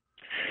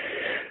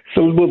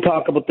 So we'll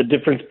talk about the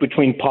difference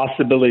between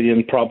possibility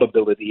and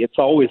probability. It's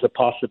always a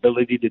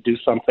possibility to do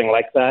something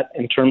like that.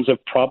 In terms of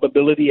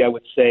probability, I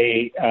would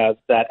say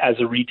that as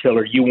a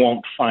retailer, you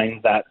won't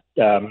find that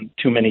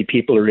too many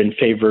people are in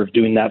favor of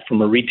doing that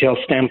from a retail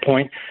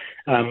standpoint.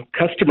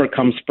 Customer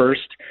comes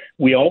first.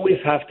 We always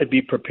have to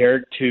be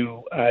prepared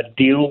to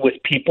deal with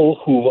people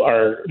who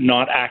are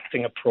not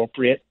acting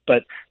appropriate,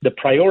 but the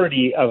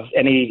priority of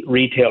any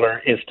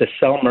retailer is to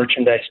sell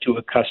merchandise to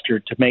a customer,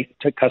 to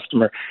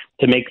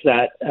make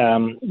that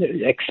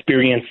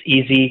experience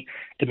easy,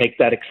 to make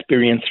that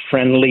experience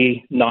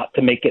friendly, not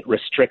to make it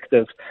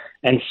restrictive.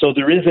 And so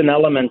there is an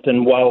element,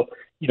 and while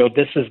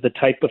this is the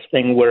type of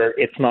thing where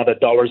it's not a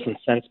dollars and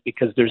cents,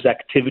 because there's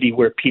activity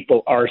where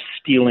people are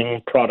stealing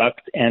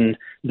product and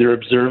they're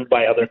observed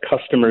by other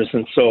customers.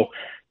 And so,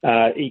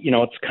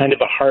 it's kind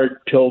of a hard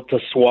pill to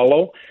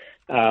swallow.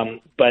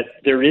 But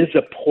there is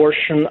a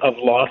portion of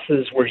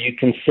losses where you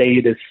can say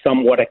it is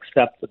somewhat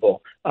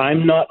acceptable.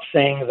 I'm not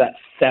saying that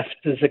theft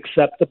is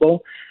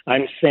acceptable.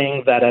 I'm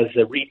saying that as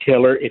a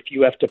retailer, if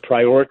you have to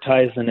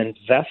prioritize and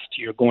invest,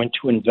 you're going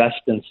to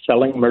invest in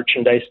selling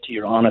merchandise to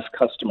your honest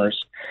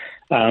customers.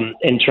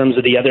 In terms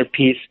of the other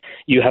piece,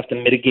 you have to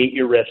mitigate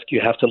your risk. You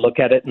have to look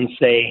at it and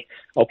say,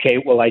 okay,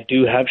 well, I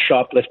do have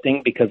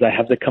shoplifting because I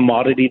have the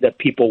commodity that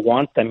people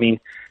want. I mean,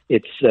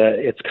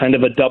 it's kind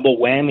of a double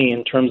whammy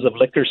in terms of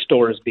liquor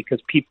stores,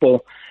 because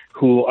people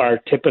who are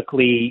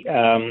typically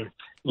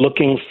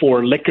looking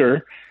for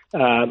liquor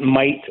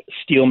might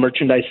steal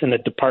merchandise in a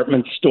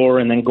department store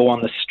and then go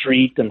on the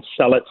street and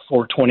sell it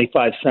for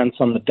 25 cents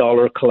on the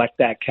dollar, collect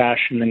that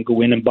cash, and then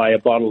go in and buy a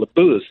bottle of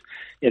booze.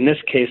 In this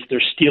case,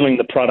 they're stealing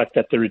the product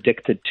that they're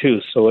addicted to.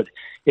 So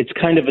it's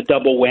kind of a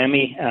double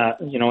whammy.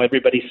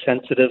 Everybody's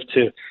sensitive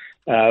to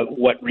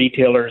what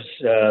retailers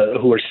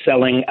who are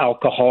selling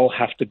alcohol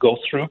have to go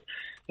through.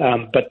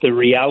 But the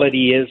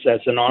reality is,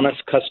 as an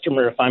honest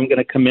customer, if I'm going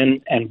to come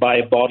in and buy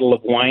a bottle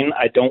of wine,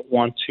 I don't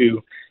want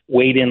to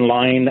wait in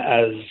line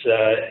as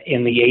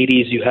in the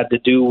 80s you had to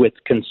do with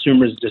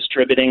consumers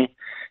distributing,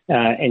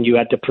 and you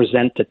had to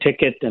present a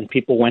ticket and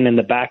people went in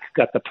the back,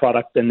 got the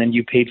product, and then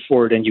you paid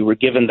for it and you were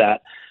given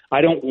that. I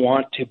don't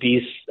want to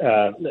be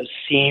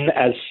seen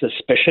as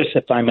suspicious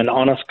if I'm an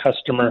honest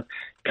customer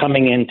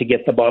coming in to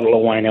get the bottle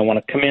of wine. I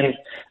want to come in,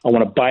 I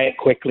want to buy it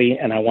quickly,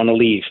 and I want to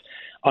leave.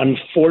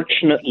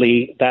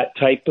 Unfortunately, that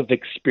type of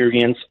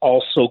experience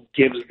also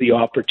gives the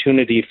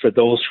opportunity for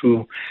those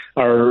who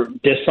are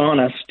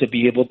dishonest to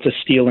be able to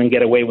steal and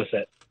get away with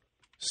it.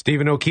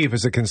 Stephen O'Keefe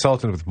is a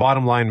consultant with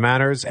Bottom Line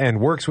Matters and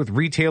works with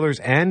retailers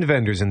and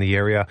vendors in the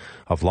area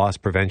of loss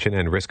prevention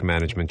and risk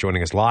management,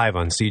 joining us live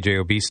on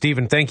CJOB.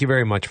 Stephen, thank you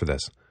very much for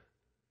this.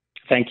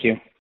 Thank you.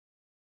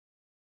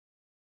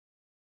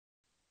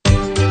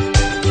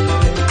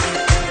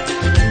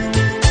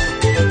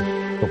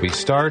 But we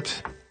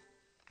start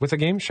with a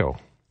game show.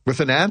 With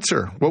an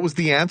answer. What was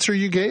the answer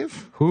you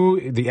gave?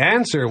 The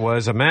answer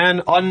was a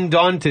man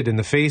undaunted in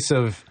the face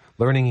of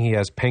learning he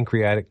has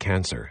pancreatic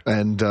cancer.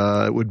 And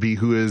it would be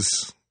who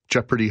is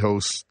Jeopardy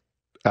host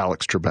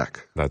Alex Trebek.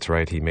 That's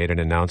right. He made an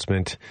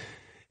announcement,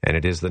 and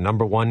it is the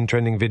 #1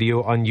 trending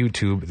video on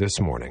YouTube this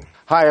morning.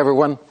 Hi,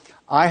 everyone.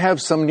 I have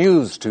some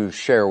news to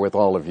share with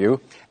all of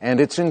you,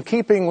 and it's in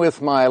keeping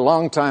with my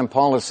longtime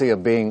policy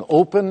of being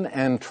open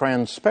and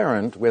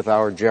transparent with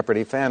our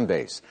Jeopardy fan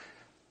base.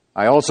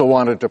 I also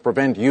wanted to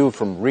prevent you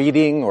from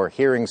reading or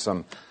hearing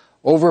some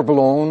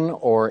overblown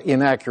or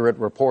inaccurate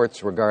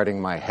reports regarding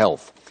my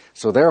health.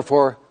 So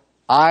therefore,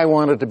 I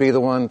wanted to be the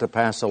one to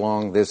pass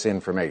along this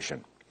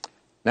information.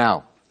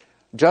 Now,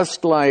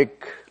 just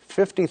like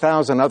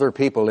 50,000 other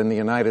people in the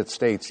United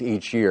States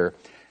each year,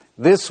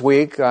 this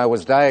week I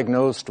was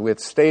diagnosed with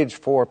stage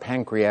 4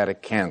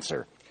 pancreatic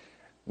cancer.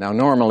 Now,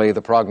 normally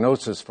the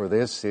prognosis for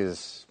this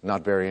is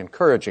not very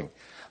encouraging,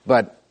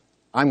 but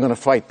I'm going to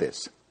fight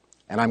this,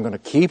 and I'm going to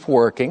keep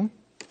working,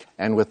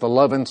 and with the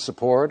love and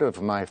support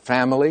of my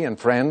family and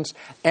friends,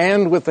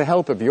 and with the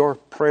help of your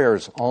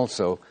prayers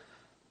also,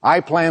 I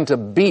plan to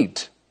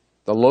beat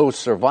the low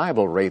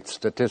survival rate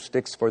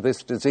statistics for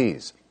this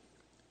disease.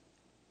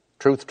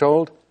 Truth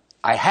told,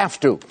 I have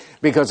to,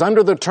 because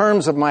under the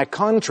terms of my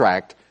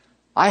contract,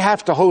 I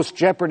have to host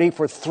Jeopardy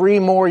for 3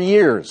 more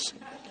years.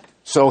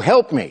 So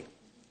help me.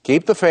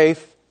 Keep the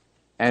faith,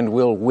 and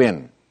we'll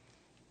win.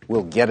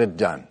 We'll get it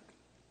done.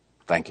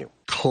 Thank you.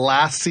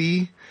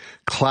 Classy.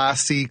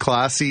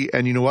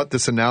 And you know what?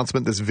 This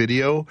announcement, this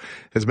video,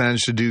 has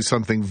managed to do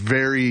something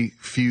very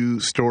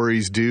few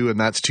stories do, and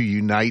that's to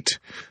unite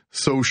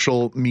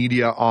social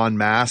media en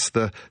masse.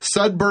 The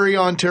Sudbury,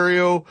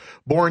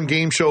 Ontario-born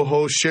game show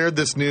host shared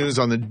this news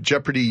on the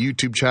Jeopardy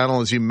YouTube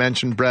channel. As you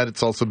mentioned, Brett,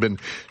 it's also been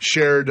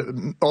shared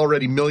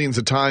already millions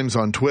of times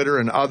on Twitter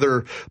and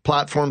other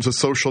platforms of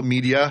social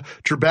media.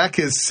 Trebek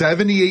is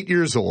 78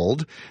 years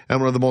old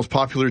and one of the most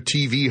popular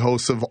TV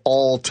hosts of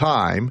all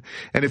time.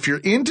 And if you're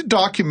into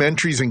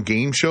documentaries and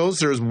game shows,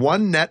 there's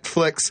one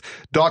Netflix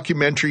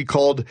documentary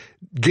called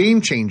Game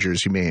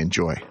Changers you may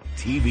enjoy.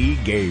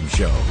 TV game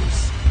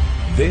shows.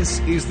 This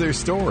is their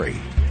story.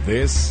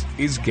 This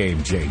is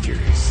Game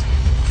Changers.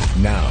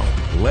 Now,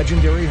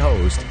 legendary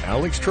host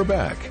Alex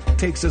Trebek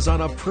takes us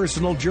on a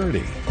personal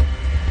journey.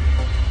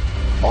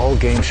 All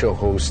game show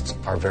hosts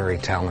are very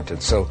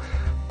talented. So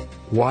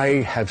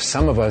why have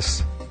some of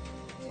us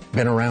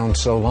been around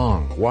so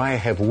long? Why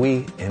have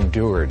we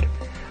endured?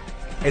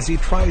 as he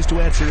tries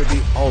to answer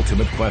the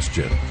ultimate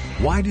question.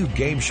 Why do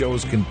game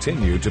shows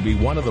continue to be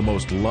one of the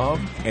most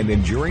loved and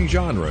enduring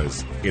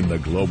genres in the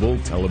global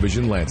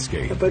television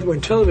landscape? But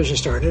when television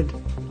started,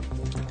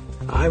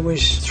 I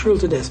was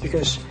thrilled to death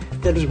because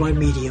that was my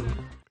medium.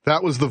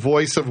 That was the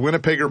voice of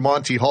Winnipegger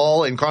Monty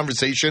Hall in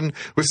conversation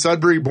with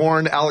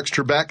Sudbury-born Alex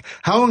Trebek.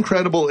 How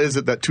incredible is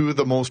it that two of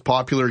the most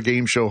popular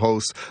game show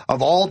hosts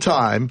of all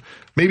time,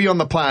 maybe on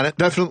the planet,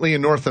 definitely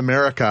in North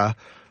America,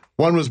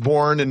 one was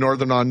born in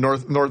Northern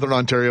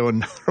Ontario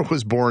and another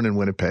was born in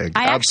Winnipeg.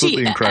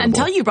 Absolutely incredible.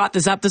 Until you brought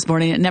this up this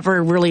morning, it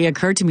never really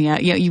occurred to me.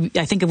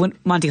 I think of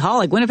Monty Hall,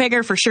 like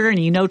Winnipegger for sure, and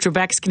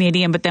Trebek's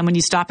Canadian, but then when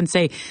you stop and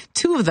say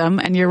two of them,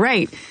 and you're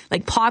right,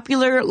 like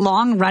popular,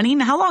 long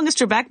running. How long has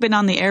Trebek been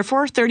on the air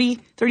for?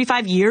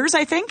 35 years,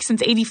 I think,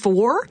 since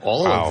 84?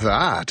 All of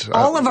that.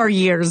 All of our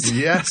years.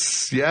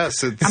 Yes.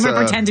 It's, I'm going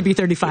to pretend to be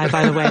 35,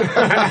 by the way.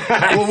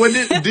 Well, when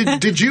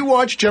did you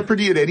watch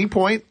Jeopardy at any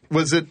point?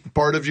 Was it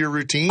part of your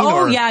routine?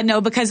 Oh, yeah, no,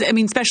 because,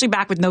 especially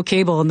back with no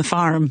cable on the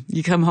farm,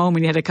 you come home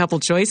and you had a couple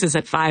choices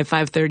at 5,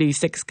 5:30,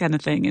 6 kind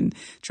of thing, and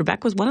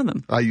Trebek was one of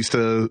them. I used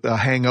to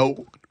hang out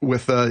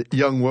with a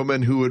young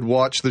woman who would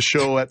watch the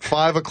show at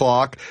 5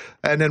 o'clock,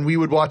 and then we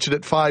would watch it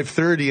at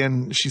 5:30,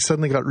 and she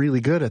suddenly got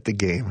really good at the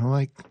game. I'm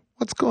like,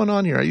 what's going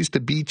on here? I used to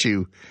beat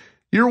you.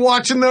 You're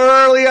watching the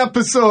early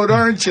episode,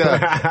 aren't you?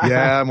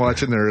 Yeah, I'm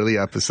watching the early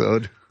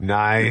episode.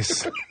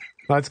 Nice.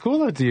 Well, it's cool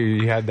that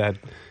you had that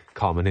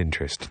common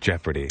interest,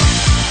 Jeopardy.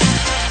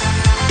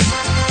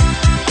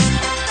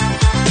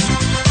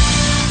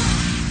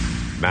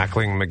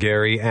 Mackling,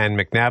 McGarry, and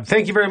McNabb,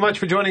 thank you very much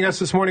for joining us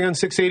this morning on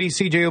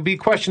 680 CJOB.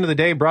 Question of the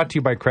day brought to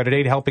you by Credit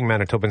Aid, helping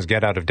Manitobans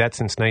get out of debt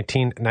since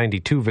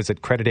 1992.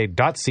 Visit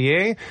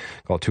creditaid.ca.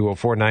 Call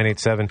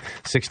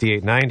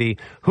 204-987-6890.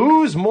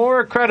 Who's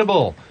more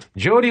credible?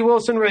 Jody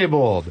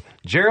Wilson-Raybould,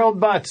 Gerald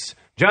Butts,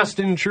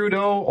 Justin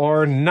Trudeau,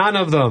 or none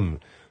of them?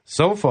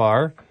 So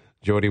far,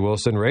 Jody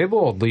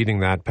Wilson-Raybould leading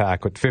that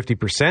pack with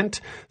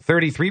 50%.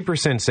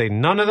 33% say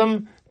none of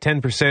them.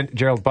 10%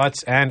 Gerald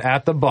Butts. And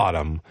at the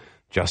bottom,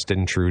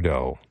 Justin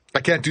Trudeau.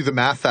 I can't do the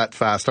math that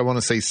fast. I want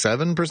to say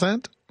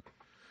 7%?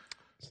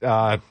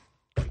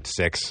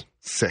 6.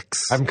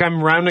 6.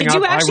 I'm rounding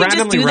up. I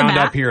randomly round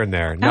up here and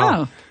there.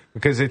 No.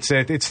 Because it's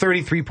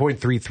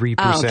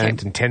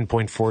 33.33% and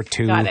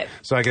 10.42. Got it.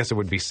 So I guess it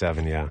would be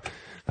 7,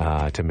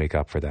 to make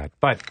up for that.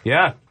 But,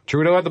 yeah,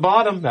 Trudeau at the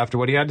bottom after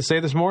what he had to say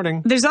this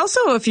morning. There's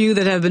also a few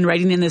that have been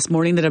writing in this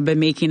morning that have been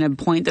making a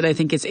point that I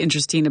think is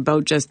interesting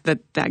about just that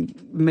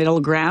middle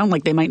ground.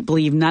 Like they might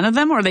believe none of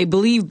them or they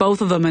believe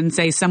both of them and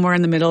say somewhere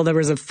in the middle there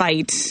was a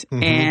fight.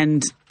 Mm-hmm.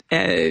 And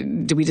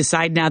do we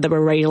decide now that we're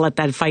ready to let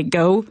that fight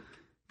go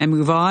and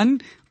move on?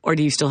 Or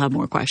do you still have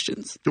more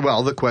questions?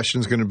 Well, the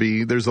question's going to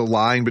be there's a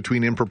line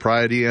between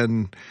impropriety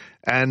and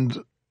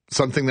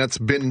something that's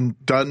been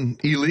done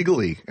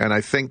illegally. And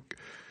I think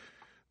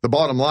the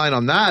bottom line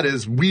on that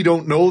is we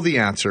don't know the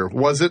answer.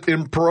 Was it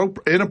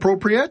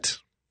inappropriate?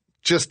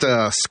 Just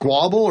a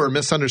squabble or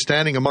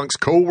misunderstanding amongst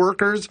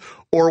co-workers?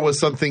 Or was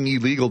something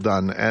illegal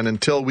done? And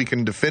until we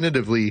can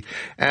definitively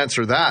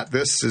answer that,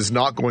 this is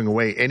not going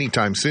away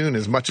anytime soon,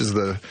 as much as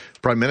the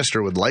Prime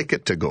Minister would like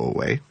it to go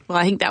away. Well,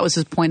 I think that was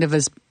his point of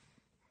his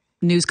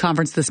news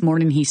conference this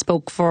morning. He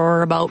spoke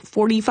for about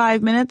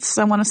 45 minutes,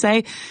 I want to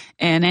say,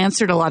 and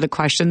answered a lot of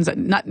questions,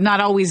 not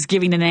always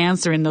giving an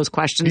answer in those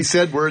questions. He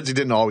said words, he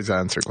didn't always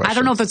answer questions. I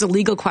don't know if it's a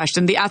legal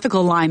question. The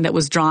ethical line that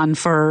was drawn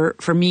for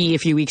me a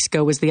few weeks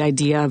ago was the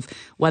idea of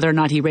whether or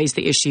not he raised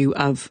the issue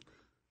of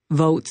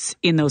votes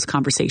in those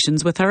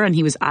conversations with her, and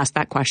he was asked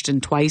that question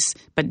twice.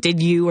 But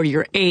did you or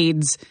your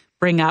aides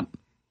bring up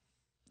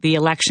the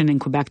election in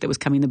Quebec that was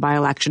coming, the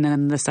by-election, and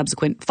then the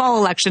subsequent fall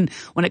election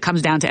when it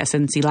comes down to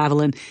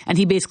SNC-Lavalin? And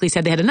he basically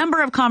said they had a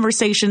number of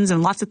conversations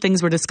and lots of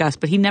things were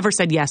discussed, but he never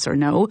said yes or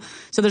no.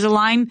 So there's a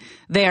line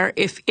there,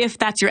 if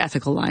that's your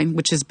ethical line,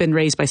 which has been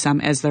raised by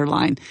some as their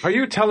line. Are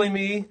you telling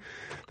me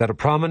that a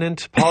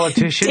prominent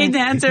politician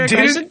didn't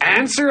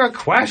answer a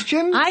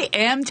question? I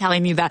am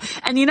telling you that.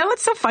 And you know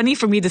what's so funny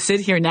for me to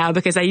sit here now,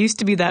 because I used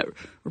to be that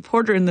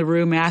reporter in the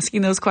room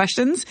asking those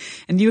questions,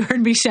 and you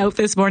heard me shout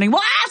this morning,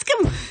 well, ask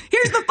him,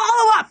 here's the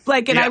follow-up.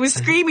 I was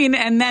screaming,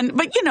 and then,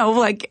 but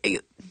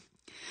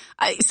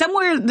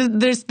somewhere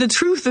there's the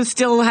truth that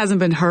still hasn't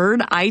been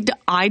heard. I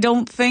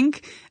don't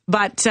think,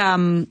 but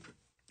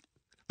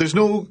there's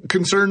no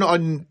concern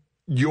on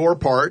your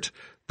part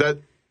that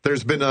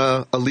there's been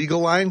a legal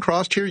line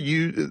crossed here?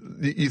 You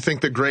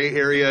think the gray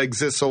area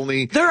exists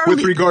only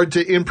with regard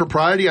to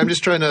impropriety? I'm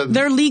just trying to...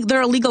 There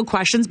are legal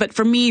questions, but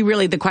for me,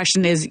 really, the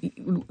question is,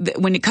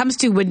 when it comes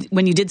to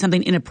when you did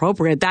something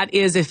inappropriate, that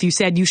is if you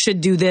said you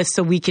should do this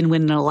so we can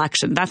win an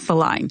election. That's the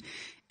line.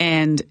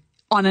 And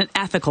on an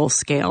ethical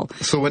scale.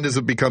 So when does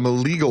it become a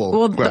legal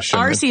question?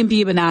 The RCMP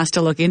have been asked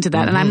to look into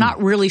that, and I'm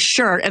not really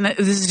sure, and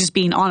this is just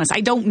being honest.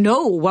 I don't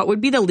know what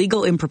would be the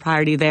legal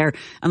impropriety there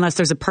unless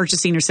there's a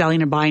purchasing or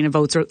selling or buying of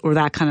votes or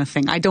that kind of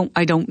thing. I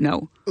don't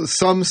know.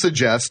 Some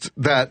suggest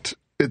that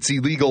it's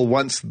illegal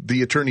once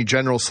the Attorney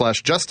General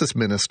 / Justice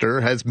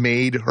Minister has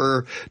made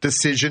her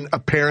decision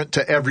apparent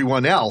to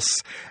everyone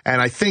else.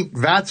 And I think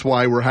that's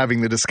why we're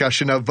having the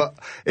discussion of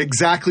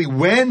exactly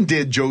when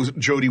did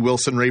Jody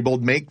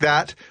Wilson-Raybould make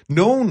that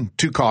known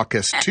to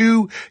caucus,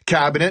 to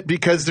cabinet,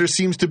 because there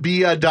seems to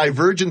be a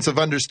divergence of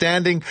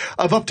understanding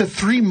of up to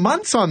 3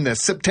 months on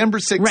this. September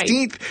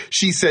 16th,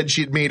 she said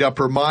she'd made up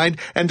her mind.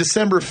 And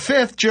December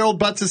 5th, Gerald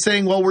Butts is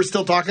saying, well, we're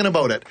still talking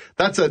about it.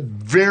 That's a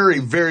very,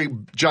 very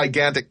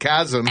gigantic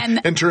chasm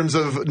in terms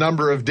of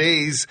number of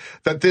days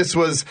that this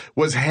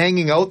was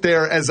hanging out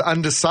there as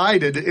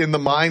undecided in the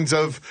minds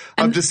of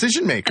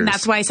decision makers. And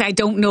that's why I say I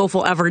don't know if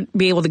we'll ever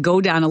be able to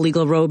go down a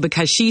legal road,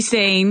 because she's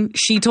saying,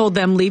 she told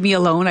them, leave me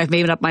alone, I've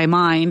made up my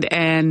mind.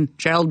 And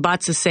Gerald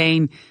Butts is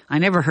saying, I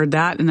never heard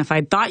that. And if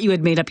I thought you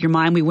had made up your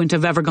mind, we wouldn't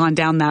have ever gone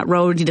down that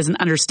road. He doesn't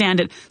understand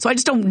it. So I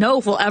just don't know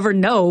if we'll ever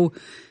know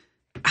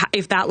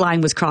if that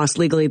line was crossed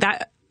legally.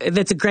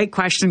 That's a great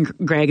question,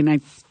 Greg,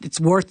 and it's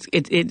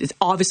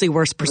obviously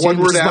worth pursuing.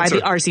 Which is why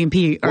the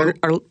RCMP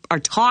are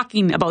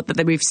talking about that.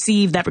 They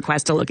received that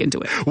request to look into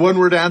it. One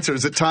word answer: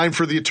 is it time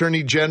for the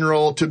Attorney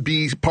General to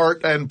be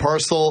part and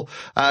parcel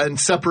and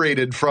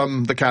separated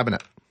from the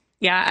cabinet?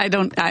 Yeah,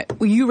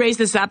 you raised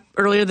this up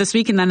earlier this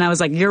week, and then I was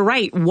like, you're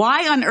right.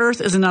 Why on earth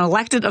is an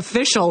elected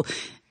official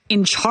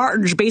in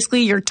charge,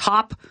 basically your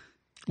top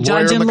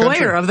judge and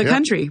lawyer of the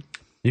country?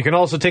 You can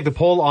also take the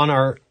poll on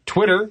our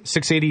Twitter,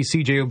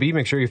 680CJOB.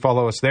 Make sure you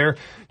follow us there.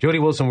 Jody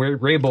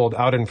Wilson-Raybould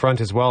out in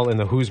front as well in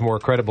the Who's More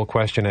Credible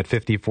question at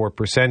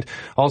 54%.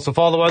 Also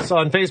follow us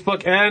on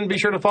Facebook and be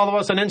sure to follow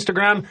us on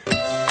Instagram.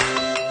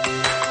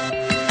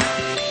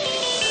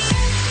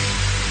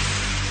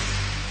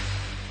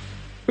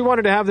 We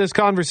wanted to have this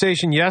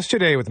conversation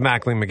yesterday with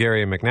Mackling,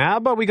 McGarry, and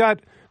McNabb, but we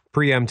got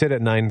preempted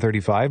at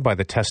 9:35 by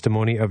the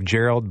testimony of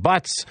Gerald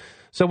Butts.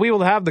 So we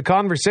will have the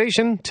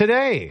conversation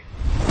today.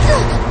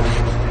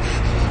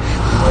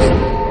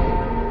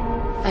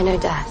 I know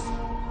death.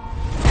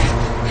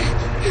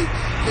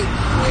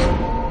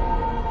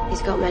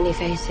 He's got many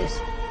faces.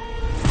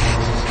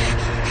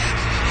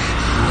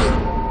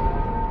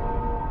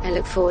 I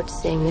look forward to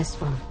seeing this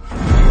one.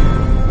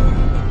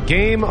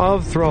 Game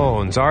of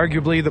Thrones,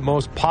 arguably the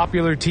most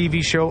popular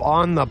TV show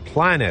on the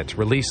planet,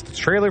 released the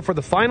trailer for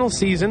the final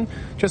season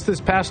just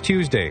this past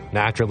Tuesday.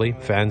 Naturally,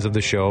 fans of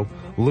the show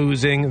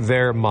losing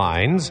their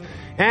minds,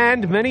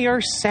 and many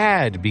are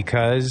sad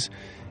because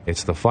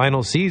it's the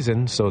final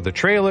season, so the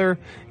trailer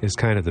is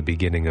kind of the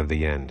beginning of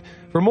the end.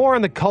 For more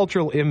on the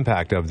cultural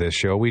impact of this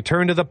show, we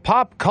turn to the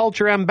pop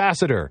culture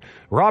ambassador,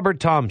 Robert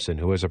Thompson,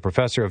 who is a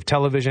professor of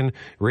television,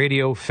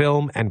 radio,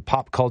 film, and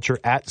pop culture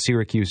at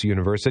Syracuse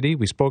University.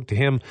 We spoke to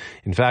him,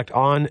 in fact,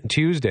 on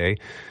Tuesday,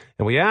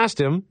 and we asked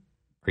him,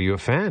 are you a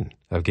fan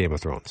of Game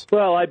of Thrones?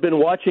 Well, I've been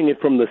watching it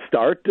from the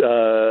start.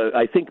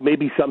 I think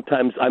maybe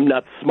sometimes I'm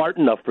not smart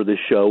enough for this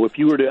show.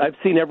 I've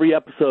seen every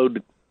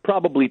episode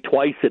probably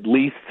twice at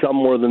least, some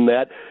more than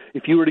that.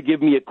 If you were to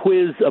give me a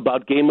quiz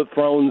about Game of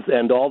Thrones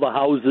and all the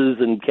houses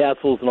and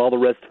castles and all the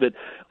rest of it,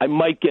 I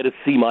might get a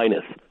C-.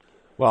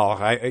 Well,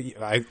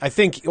 I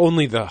think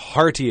only the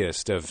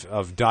heartiest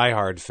of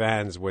diehard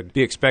fans would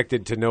be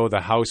expected to know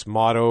the house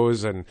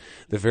mottos and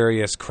the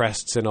various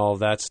crests and all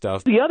that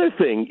stuff. The other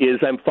thing is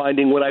I'm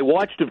finding when I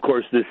watched, of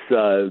course, this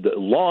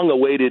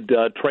long-awaited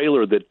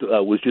trailer that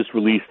was just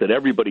released that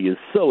everybody is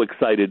so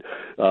excited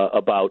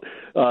about,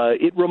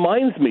 it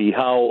reminds me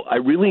how I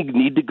really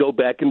need to go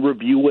back and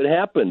review what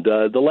happened.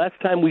 The last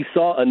time we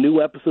saw a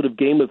new episode of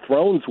Game of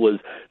Thrones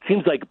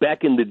seems like back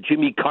in the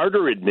Jimmy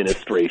Carter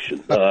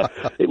administration.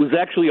 It was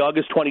actually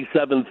August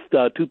 27th,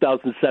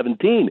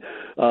 2017.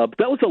 But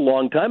that was a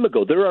long time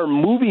ago. There are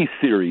movie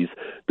series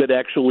that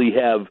actually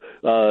have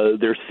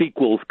their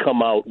sequels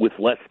come out with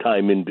less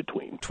time in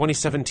between.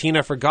 2017,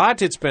 I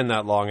forgot it's been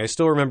that long. I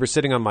still remember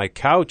sitting on my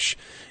couch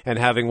and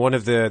having one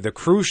of the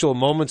crucial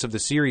moments of the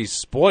series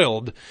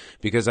spoiled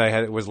because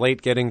I was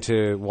late getting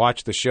to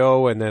watch the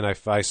show, and then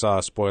I saw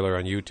a spoiler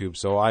on YouTube.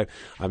 So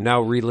I'm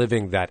now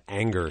reliving that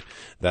anger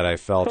that I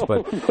felt.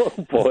 But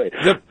oh boy.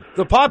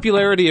 The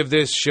popularity of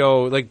this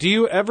show, do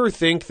you ever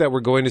think that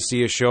we're going to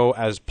see a show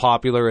as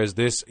popular as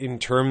this in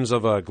terms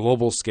of a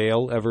global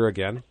scale ever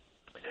again?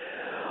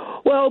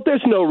 Well,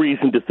 there's no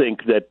reason to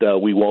think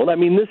that we won't. I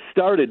mean, this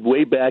started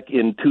way back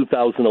in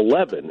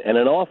 2011, and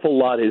an awful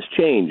lot has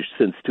changed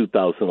since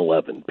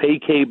 2011. Pay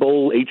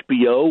cable,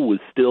 HBO was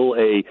still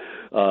a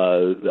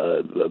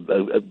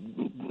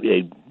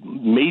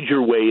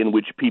major way in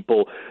which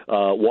people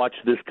watch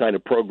this kind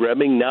of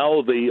programming.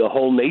 Now the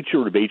whole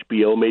nature of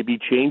HBO may be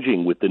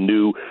changing with the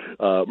new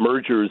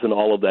mergers and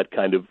all that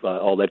kind of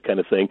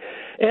thing.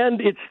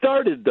 And it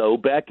started though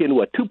back in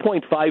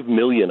 2.5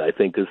 million, I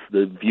think, is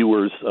the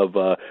viewers of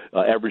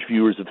average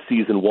viewers of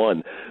season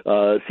 1.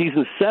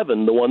 Season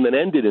 7, the one that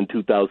ended in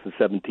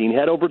 2017,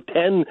 had over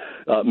 10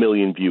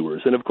 million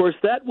viewers. And of course,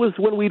 that was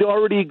when we'd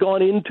already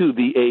gone into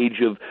the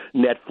age of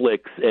Netflix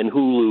and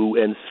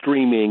Hulu and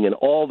streaming and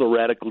all the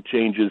radical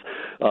changes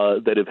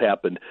that have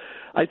happened.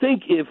 I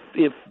think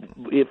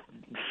if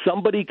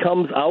somebody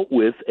comes out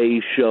with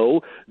a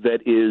show that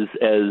is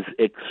as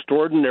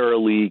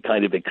extraordinarily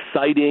kind of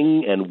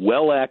exciting and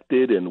well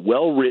acted and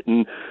well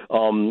written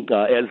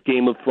as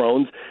Game of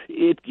Thrones,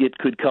 it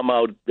could come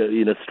out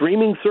in a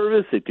streaming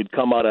service. It could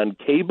come out on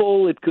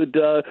cable. It could.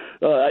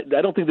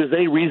 I don't think there's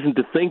any reason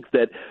to think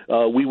that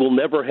we will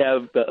never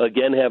have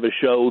a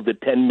show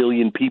that 10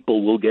 million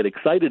people will get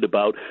excited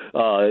about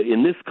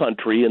in this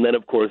country, and then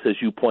of course, as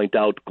you point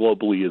out,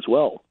 globally as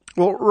well.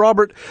 Well,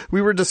 Robert,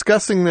 we were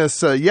discussing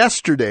this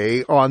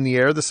yesterday on the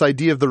air, this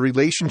idea of the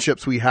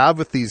relationships we have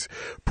with these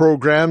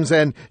programs,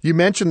 and you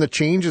mentioned the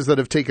changes that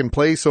have taken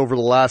place over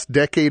the last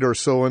decade or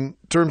so in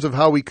terms of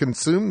how we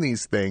consume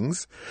these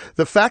things.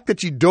 The fact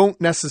that you don't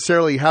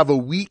necessarily have a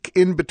week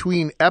in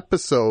between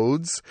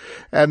episodes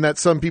and that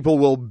some people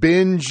will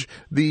binge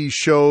these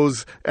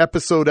shows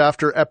episode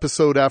after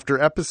episode after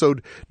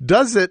episode,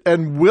 does it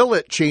and will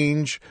it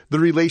change the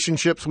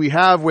relationships we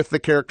have with the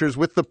characters,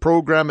 with the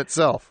program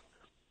itself?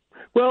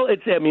 Well,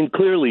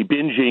 clearly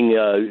binging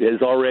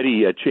has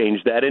already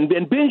changed that. And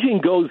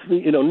binging goes,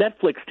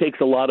 Netflix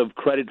takes a lot of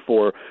credit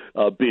for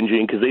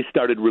binging because they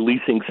started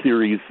releasing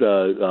series,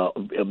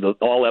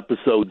 all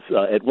episodes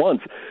at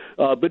once.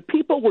 But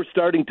people were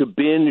starting to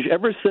binge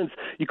ever since.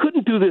 You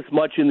couldn't do this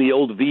much in the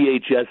old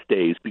VHS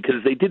days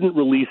because they didn't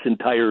release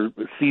entire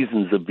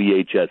seasons of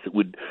VHS. It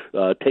would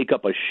take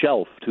up a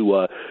shelf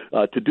to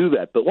do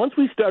that. But once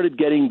we started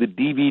getting the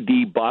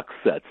DVD box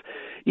sets,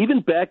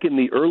 even back in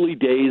the early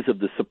days of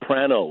The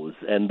Sopranos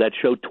and that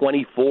show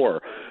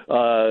 24,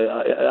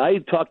 I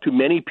talked to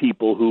many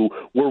people who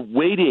were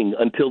waiting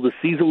until the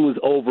season was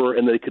over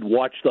and they could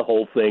watch the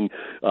whole thing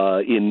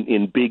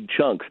in big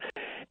chunks.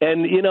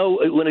 And,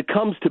 when it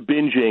comes to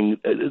binging,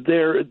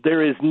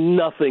 there is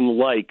nothing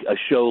like a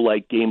show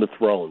like Game of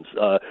Thrones.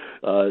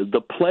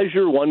 The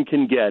pleasure one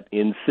can get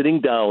in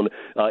sitting down,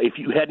 if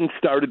you hadn't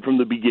started from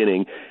the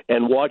beginning,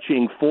 and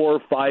watching 4 or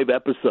 5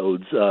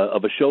 episodes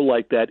of a show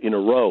like that in a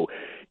row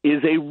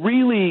is a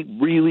really,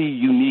 really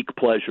unique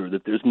pleasure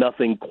that there's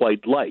nothing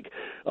quite like.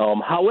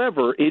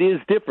 However, it is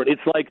different.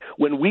 It's like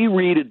when we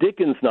read a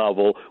Dickens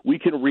novel, we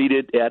can read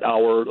it at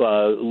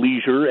our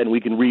leisure and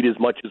we can read as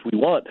much as we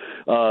want.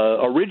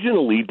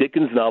 Originally,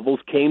 Dickens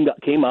novels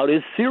came out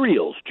as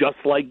serials, just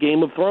like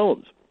Game of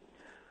Thrones.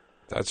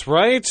 That's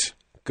right.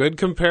 Good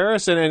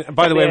comparison. And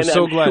by the way, I'm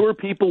so glad. I'm sure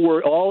people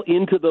were all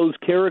into those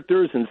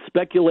characters and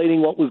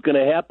speculating what was going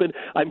to happen.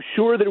 I'm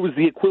sure there was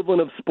the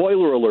equivalent of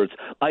spoiler alerts.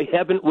 I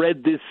haven't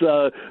read this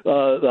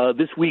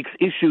week's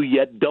issue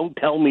yet. Don't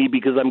tell me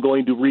because I'm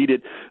going to read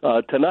it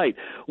tonight.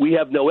 We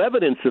have no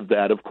evidence of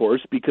that, of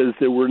course, because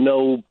there were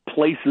no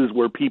places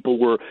where people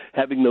were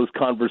having those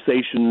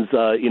conversations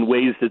in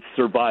ways that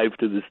survive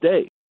to this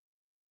day.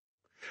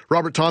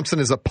 Robert Thompson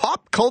is a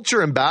pop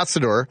culture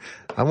ambassador.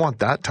 I want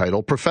that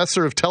title.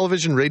 Professor of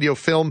television, radio,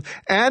 film,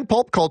 and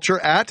pulp culture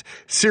at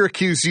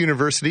Syracuse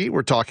University.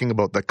 We're talking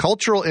about the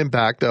cultural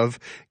impact of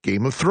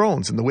Game of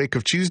Thrones in the wake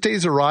of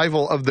Tuesday's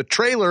arrival of the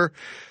trailer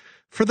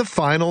for the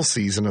final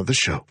season of the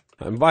show.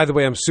 And by the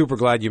way, I'm super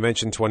glad you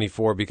mentioned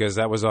 24 because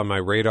that was on my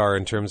radar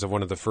in terms of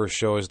one of the first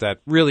shows that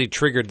really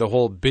triggered the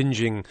whole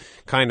binging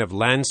kind of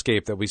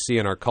landscape that we see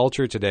in our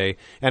culture today.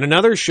 And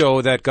another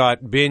show that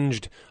got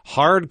binged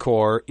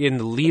hardcore in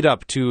the lead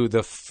up to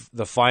the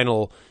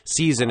final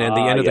season and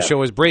the end of the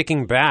show is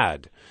Breaking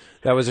Bad.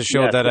 That was a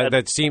show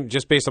that seemed,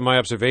 just based on my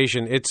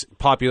observation, its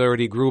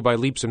popularity grew by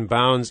leaps and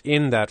bounds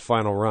in that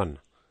final run.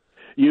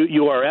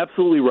 You are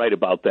absolutely right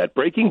about that.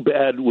 Breaking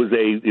Bad was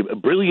a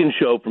brilliant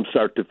show from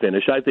start to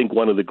finish. I think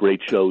one of the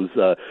great shows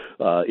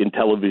in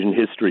television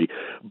history.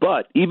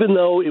 But even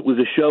though it was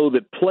a show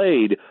that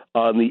played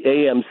on the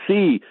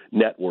AMC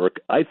network,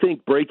 I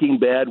think Breaking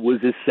Bad was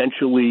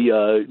essentially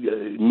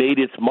made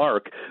its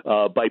mark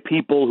by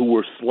people who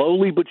were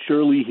slowly but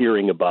surely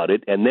hearing about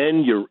it. And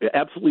then you're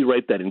absolutely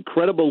right, that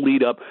incredible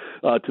lead up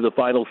to the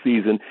final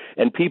season,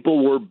 and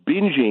people were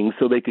binging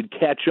so they could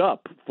catch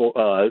up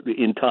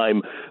in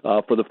time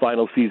for the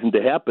final season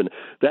to happen.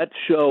 That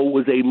show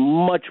was a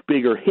much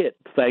bigger hit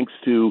thanks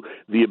to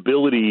the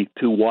ability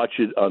to watch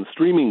it on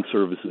streaming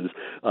services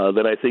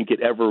than I think it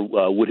ever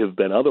would have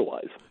been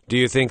otherwise. Do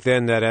you think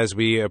then that as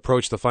we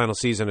approach the final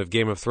season of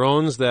Game of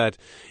Thrones that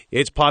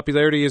its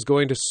popularity is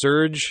going to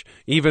surge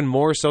even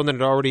more so than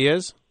it already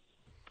is?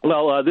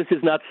 Well, this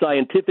is not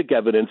scientific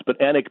evidence, but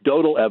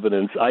anecdotal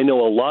evidence. I know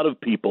a lot of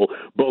people,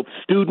 both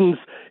students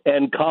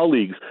and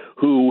colleagues,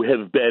 who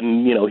have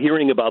been,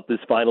 hearing about this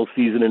final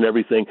season and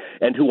everything,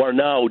 and who are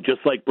now, just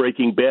like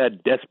Breaking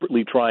Bad,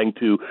 desperately trying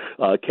to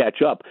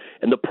catch up.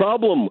 And the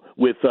problem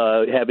with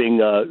having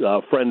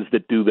friends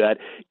that do that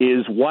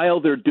is while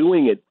they're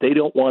doing it, they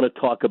don't want to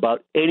talk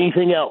about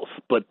anything else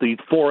but the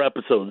 4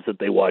 episodes that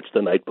they watched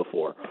the night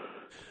before.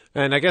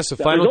 And I guess there's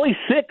only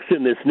 6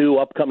 in this new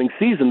upcoming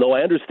season, though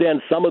I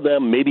understand some of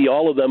them, maybe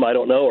all of them, I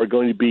don't know, are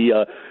going to be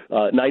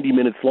 90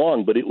 minutes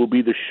long, but it will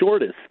be the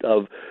shortest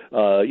of,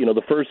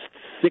 the first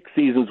 6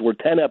 seasons were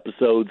 10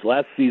 episodes.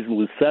 Last season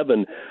was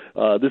 7.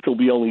 This will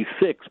be only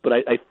 6, but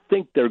I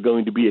think they're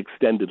going to be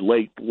extended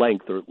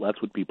length, or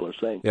that's what people are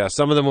saying. Yeah,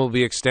 some of them will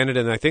be extended,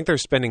 and I think they're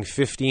spending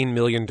 $15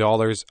 million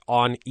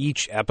on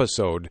each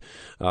episode.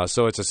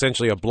 So it's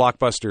essentially a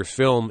blockbuster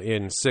film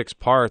in 6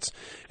 parts.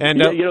 And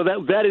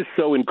that is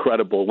so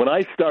incredible. When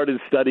I started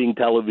studying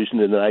television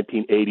in the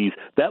 1980s,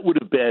 that would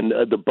have been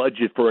the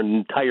budget for an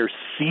entire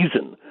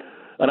season.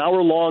 An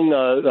hour-long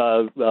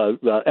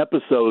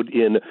episode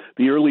in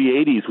the early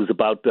 80s was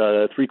about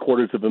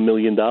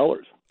 $750,000.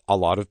 A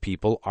lot of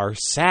people are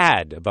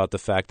sad about the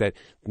fact that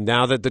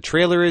now that the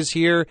trailer is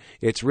here,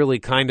 it's really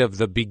kind of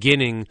the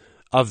beginning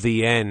of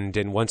the end.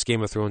 And once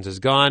Game of Thrones is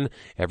gone,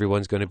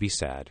 everyone's going to be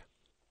sad.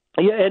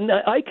 Yeah, and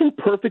I can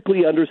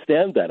perfectly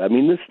understand that. I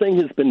mean, this thing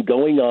has been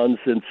going on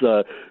since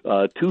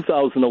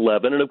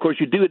 2011, and of course,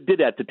 you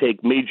did have to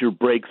take major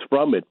breaks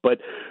from it. But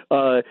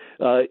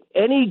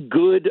any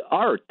good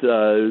art,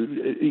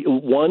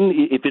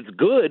 if it's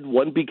good,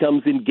 one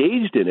becomes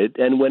engaged in it,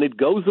 and when it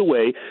goes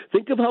away,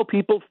 think of how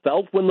people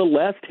felt when the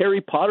last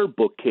Harry Potter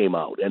book came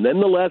out, and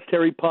then the last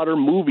Harry Potter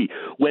movie,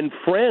 when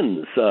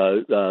Friends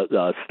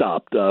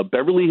stopped,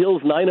 Beverly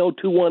Hills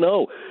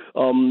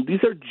 90210. These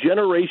are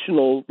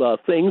generational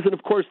things. And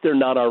of course, they're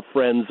not our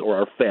friends or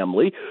our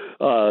family,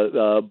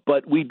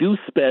 but we do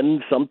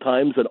spend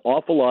sometimes an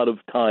awful lot of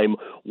time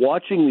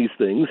watching these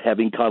things,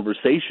 having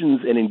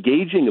conversations and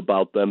engaging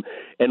about them.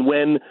 And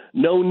when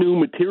no new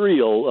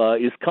material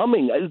is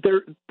coming,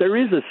 there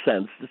is a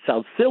sense, it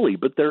sounds silly,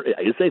 but there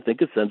is, I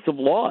think, a sense of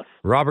loss.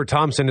 Robert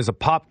Thompson is a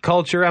pop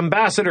culture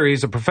ambassador.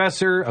 He's a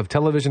professor of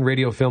television,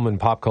 radio, film, and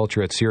pop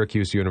culture at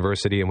Syracuse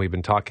University, and we've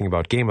been talking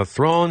about Game of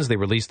Thrones. They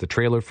released the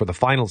trailer for the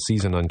final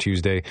season on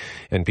Tuesday,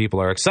 and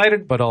people are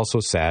excited, but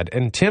also sad.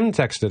 And Tim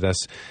texted us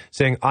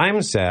saying,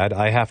 I'm sad.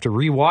 I have to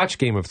rewatch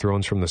Game of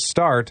Thrones from the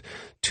start.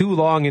 Too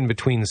long in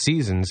between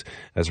seasons.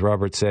 As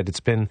Robert said, it's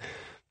been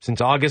since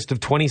August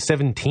of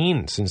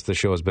 2017 since the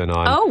show has been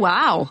on. Oh,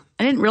 wow.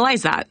 I didn't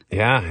realize that.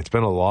 Yeah, it's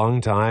been a long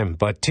time.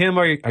 But Tim,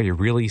 are you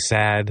really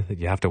sad that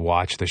you have to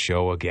watch the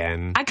show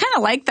again? I kind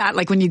of like that,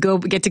 like when you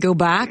get to go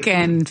back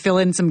and fill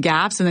in some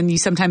gaps, and then you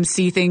sometimes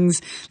see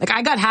things. Like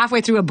I got halfway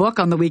through a book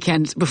on the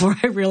weekend before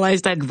I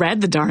realized I'd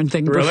read the darn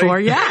thing before.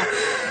 Yeah.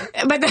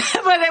 But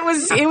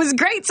it was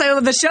great.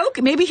 So the show,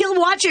 maybe he'll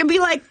watch it and be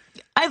like,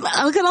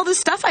 I look at all this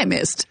stuff I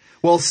missed.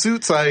 Well,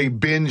 Suits I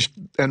binged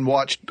and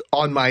watched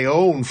on my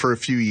own for a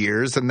few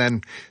years, and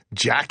then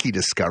Jackie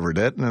discovered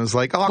it, and I was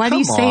like, oh, Why do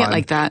you say it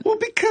like that? Well,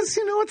 because,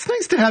 it's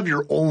nice to have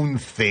your own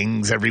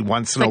things every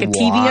once in a while. Like a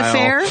TV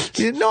affair?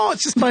 Yeah, no,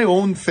 it's just my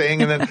own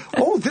thing, and then,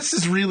 this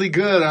is really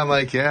good. I'm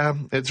like, yeah,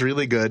 it's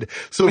really good.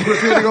 So of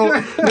course, we had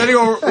to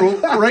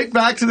go right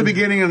back to the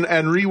beginning and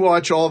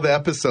rewatch all the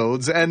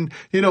episodes, and,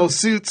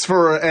 Suits,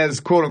 for as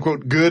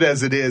quote-unquote good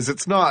as it is,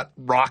 it's not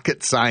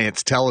rocket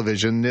science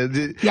television.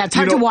 Yeah, it's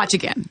hard to watch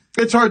again.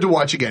 It's hard to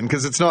watch again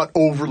because it's not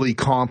overly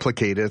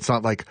complicated. It's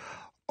not like,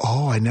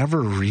 I never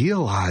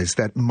realized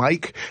that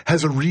Mike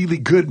has a really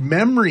good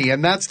memory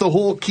and that's the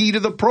whole key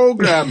to the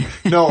program.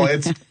 No,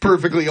 it's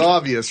perfectly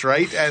obvious,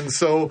 right? And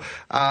so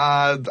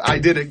I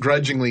did it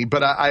grudgingly,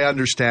 but I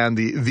understand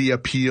the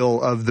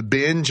appeal of the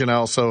binge, and I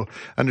also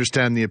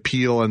understand the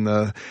appeal and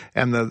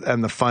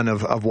the fun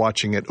of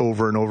watching it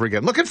over and over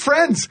again. Look at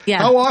Friends. Yeah.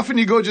 How often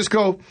you go, I'm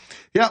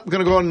going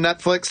to go on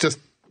Netflix, just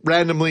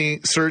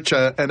randomly search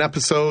an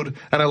episode,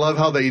 and I love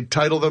how they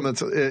title them. It's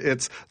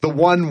the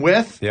one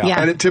with,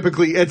 and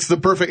it's the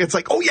perfect. It's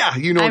like,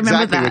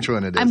 exactly which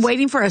one it is. I'm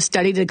waiting for a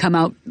study to come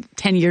out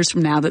 10 years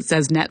from now that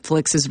says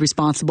Netflix is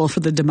responsible for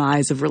the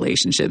demise of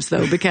relationships,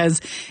 though,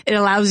 because it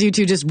allows you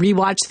to just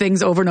rewatch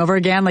things over and over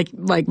again.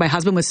 Like my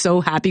husband was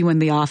so happy when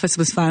The Office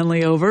was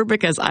finally over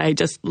because I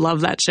just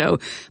love that show.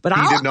 But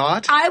he did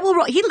not.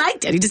 He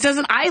liked it. He just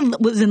doesn't. I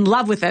was in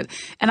love with it,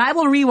 and I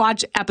will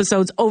rewatch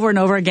episodes over and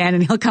over again.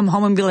 And he'll come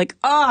home and be like,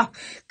 oh,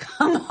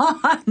 come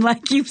on,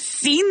 like you've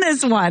seen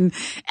this one.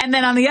 And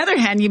then on the other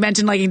hand, you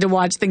mentioned liking to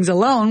watch things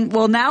alone.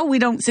 Well, now we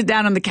don't sit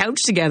down on the couch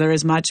together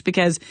as much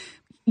because,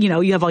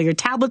 you have all your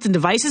tablets and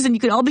devices and you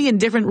can all be in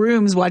different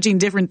rooms watching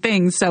different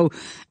things. So,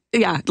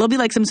 yeah, it'll be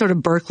like some sort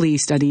of Berkeley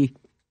study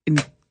in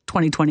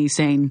 2020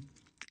 saying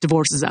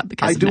divorce is up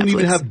because I don't Netflix.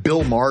 even have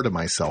Bill Maher to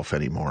myself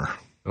anymore.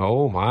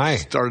 Oh, my.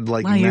 Started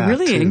liking wow, you're that,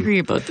 really too. angry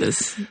about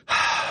this.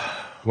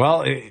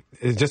 Well,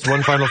 just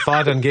one final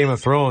thought on Game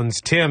of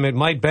Thrones. Tim, it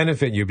might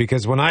benefit you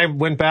because when I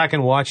went back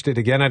and watched it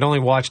again, I'd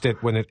only watched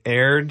it when it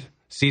aired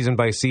season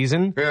by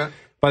season. Yeah.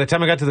 By the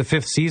time I got to the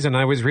 5th season,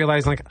 I was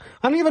realizing,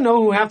 I don't even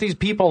know who half these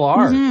people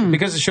are. Mm-hmm.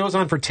 Because the show's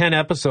on for 10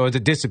 episodes,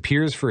 it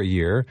disappears for a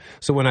year.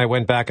 So when I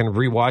went back and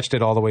rewatched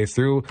it all the way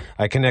through,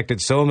 I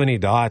connected so many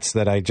dots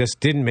that I just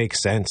didn't make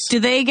sense. Do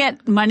they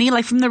get money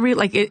from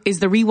the is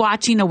the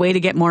rewatching a way to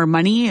get more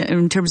money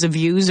in terms of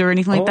views or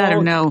anything like that,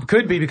 or no?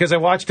 Could be, because I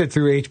watched it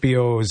through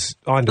HBO's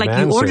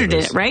on-demand you ordered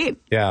service. it, right?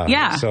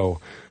 Yeah. So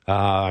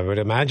I would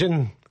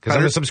imagine, because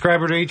I'm a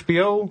subscriber to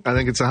HBO. I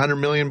think it's $100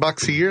 million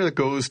a year that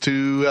goes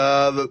to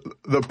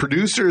the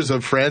producers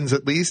of Friends,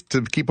 at least,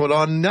 to keep it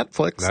on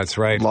Netflix. That's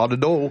right. A lot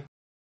of dough.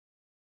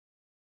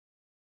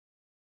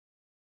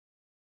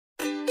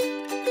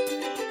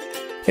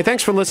 Hey,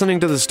 thanks for listening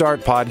to the Start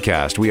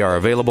Podcast. We are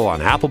available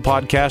on Apple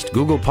Podcast,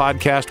 Google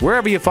Podcast,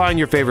 wherever you find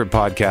your favorite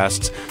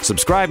podcasts.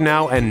 Subscribe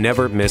now and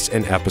never miss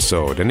an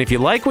episode. And if you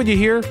like what you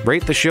hear,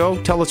 rate the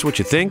show, tell us what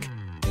you think,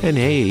 and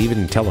hey,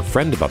 even tell a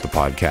friend about the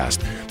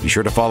podcast. Be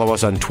sure to follow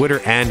us on Twitter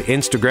and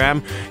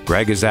Instagram.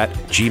 Greg is at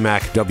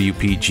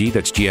GMACWPG,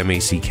 that's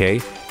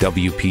GMACK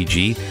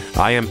WPG.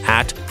 I am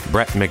at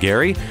Brett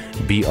McGarry,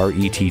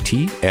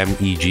 BRETTMEGARRY.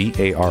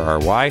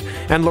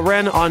 And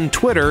Loren on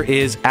Twitter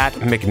is at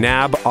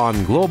McNabb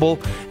on Global,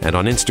 and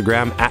on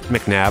Instagram at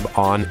McNabb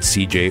on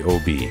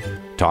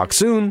CJOB. Talk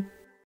soon.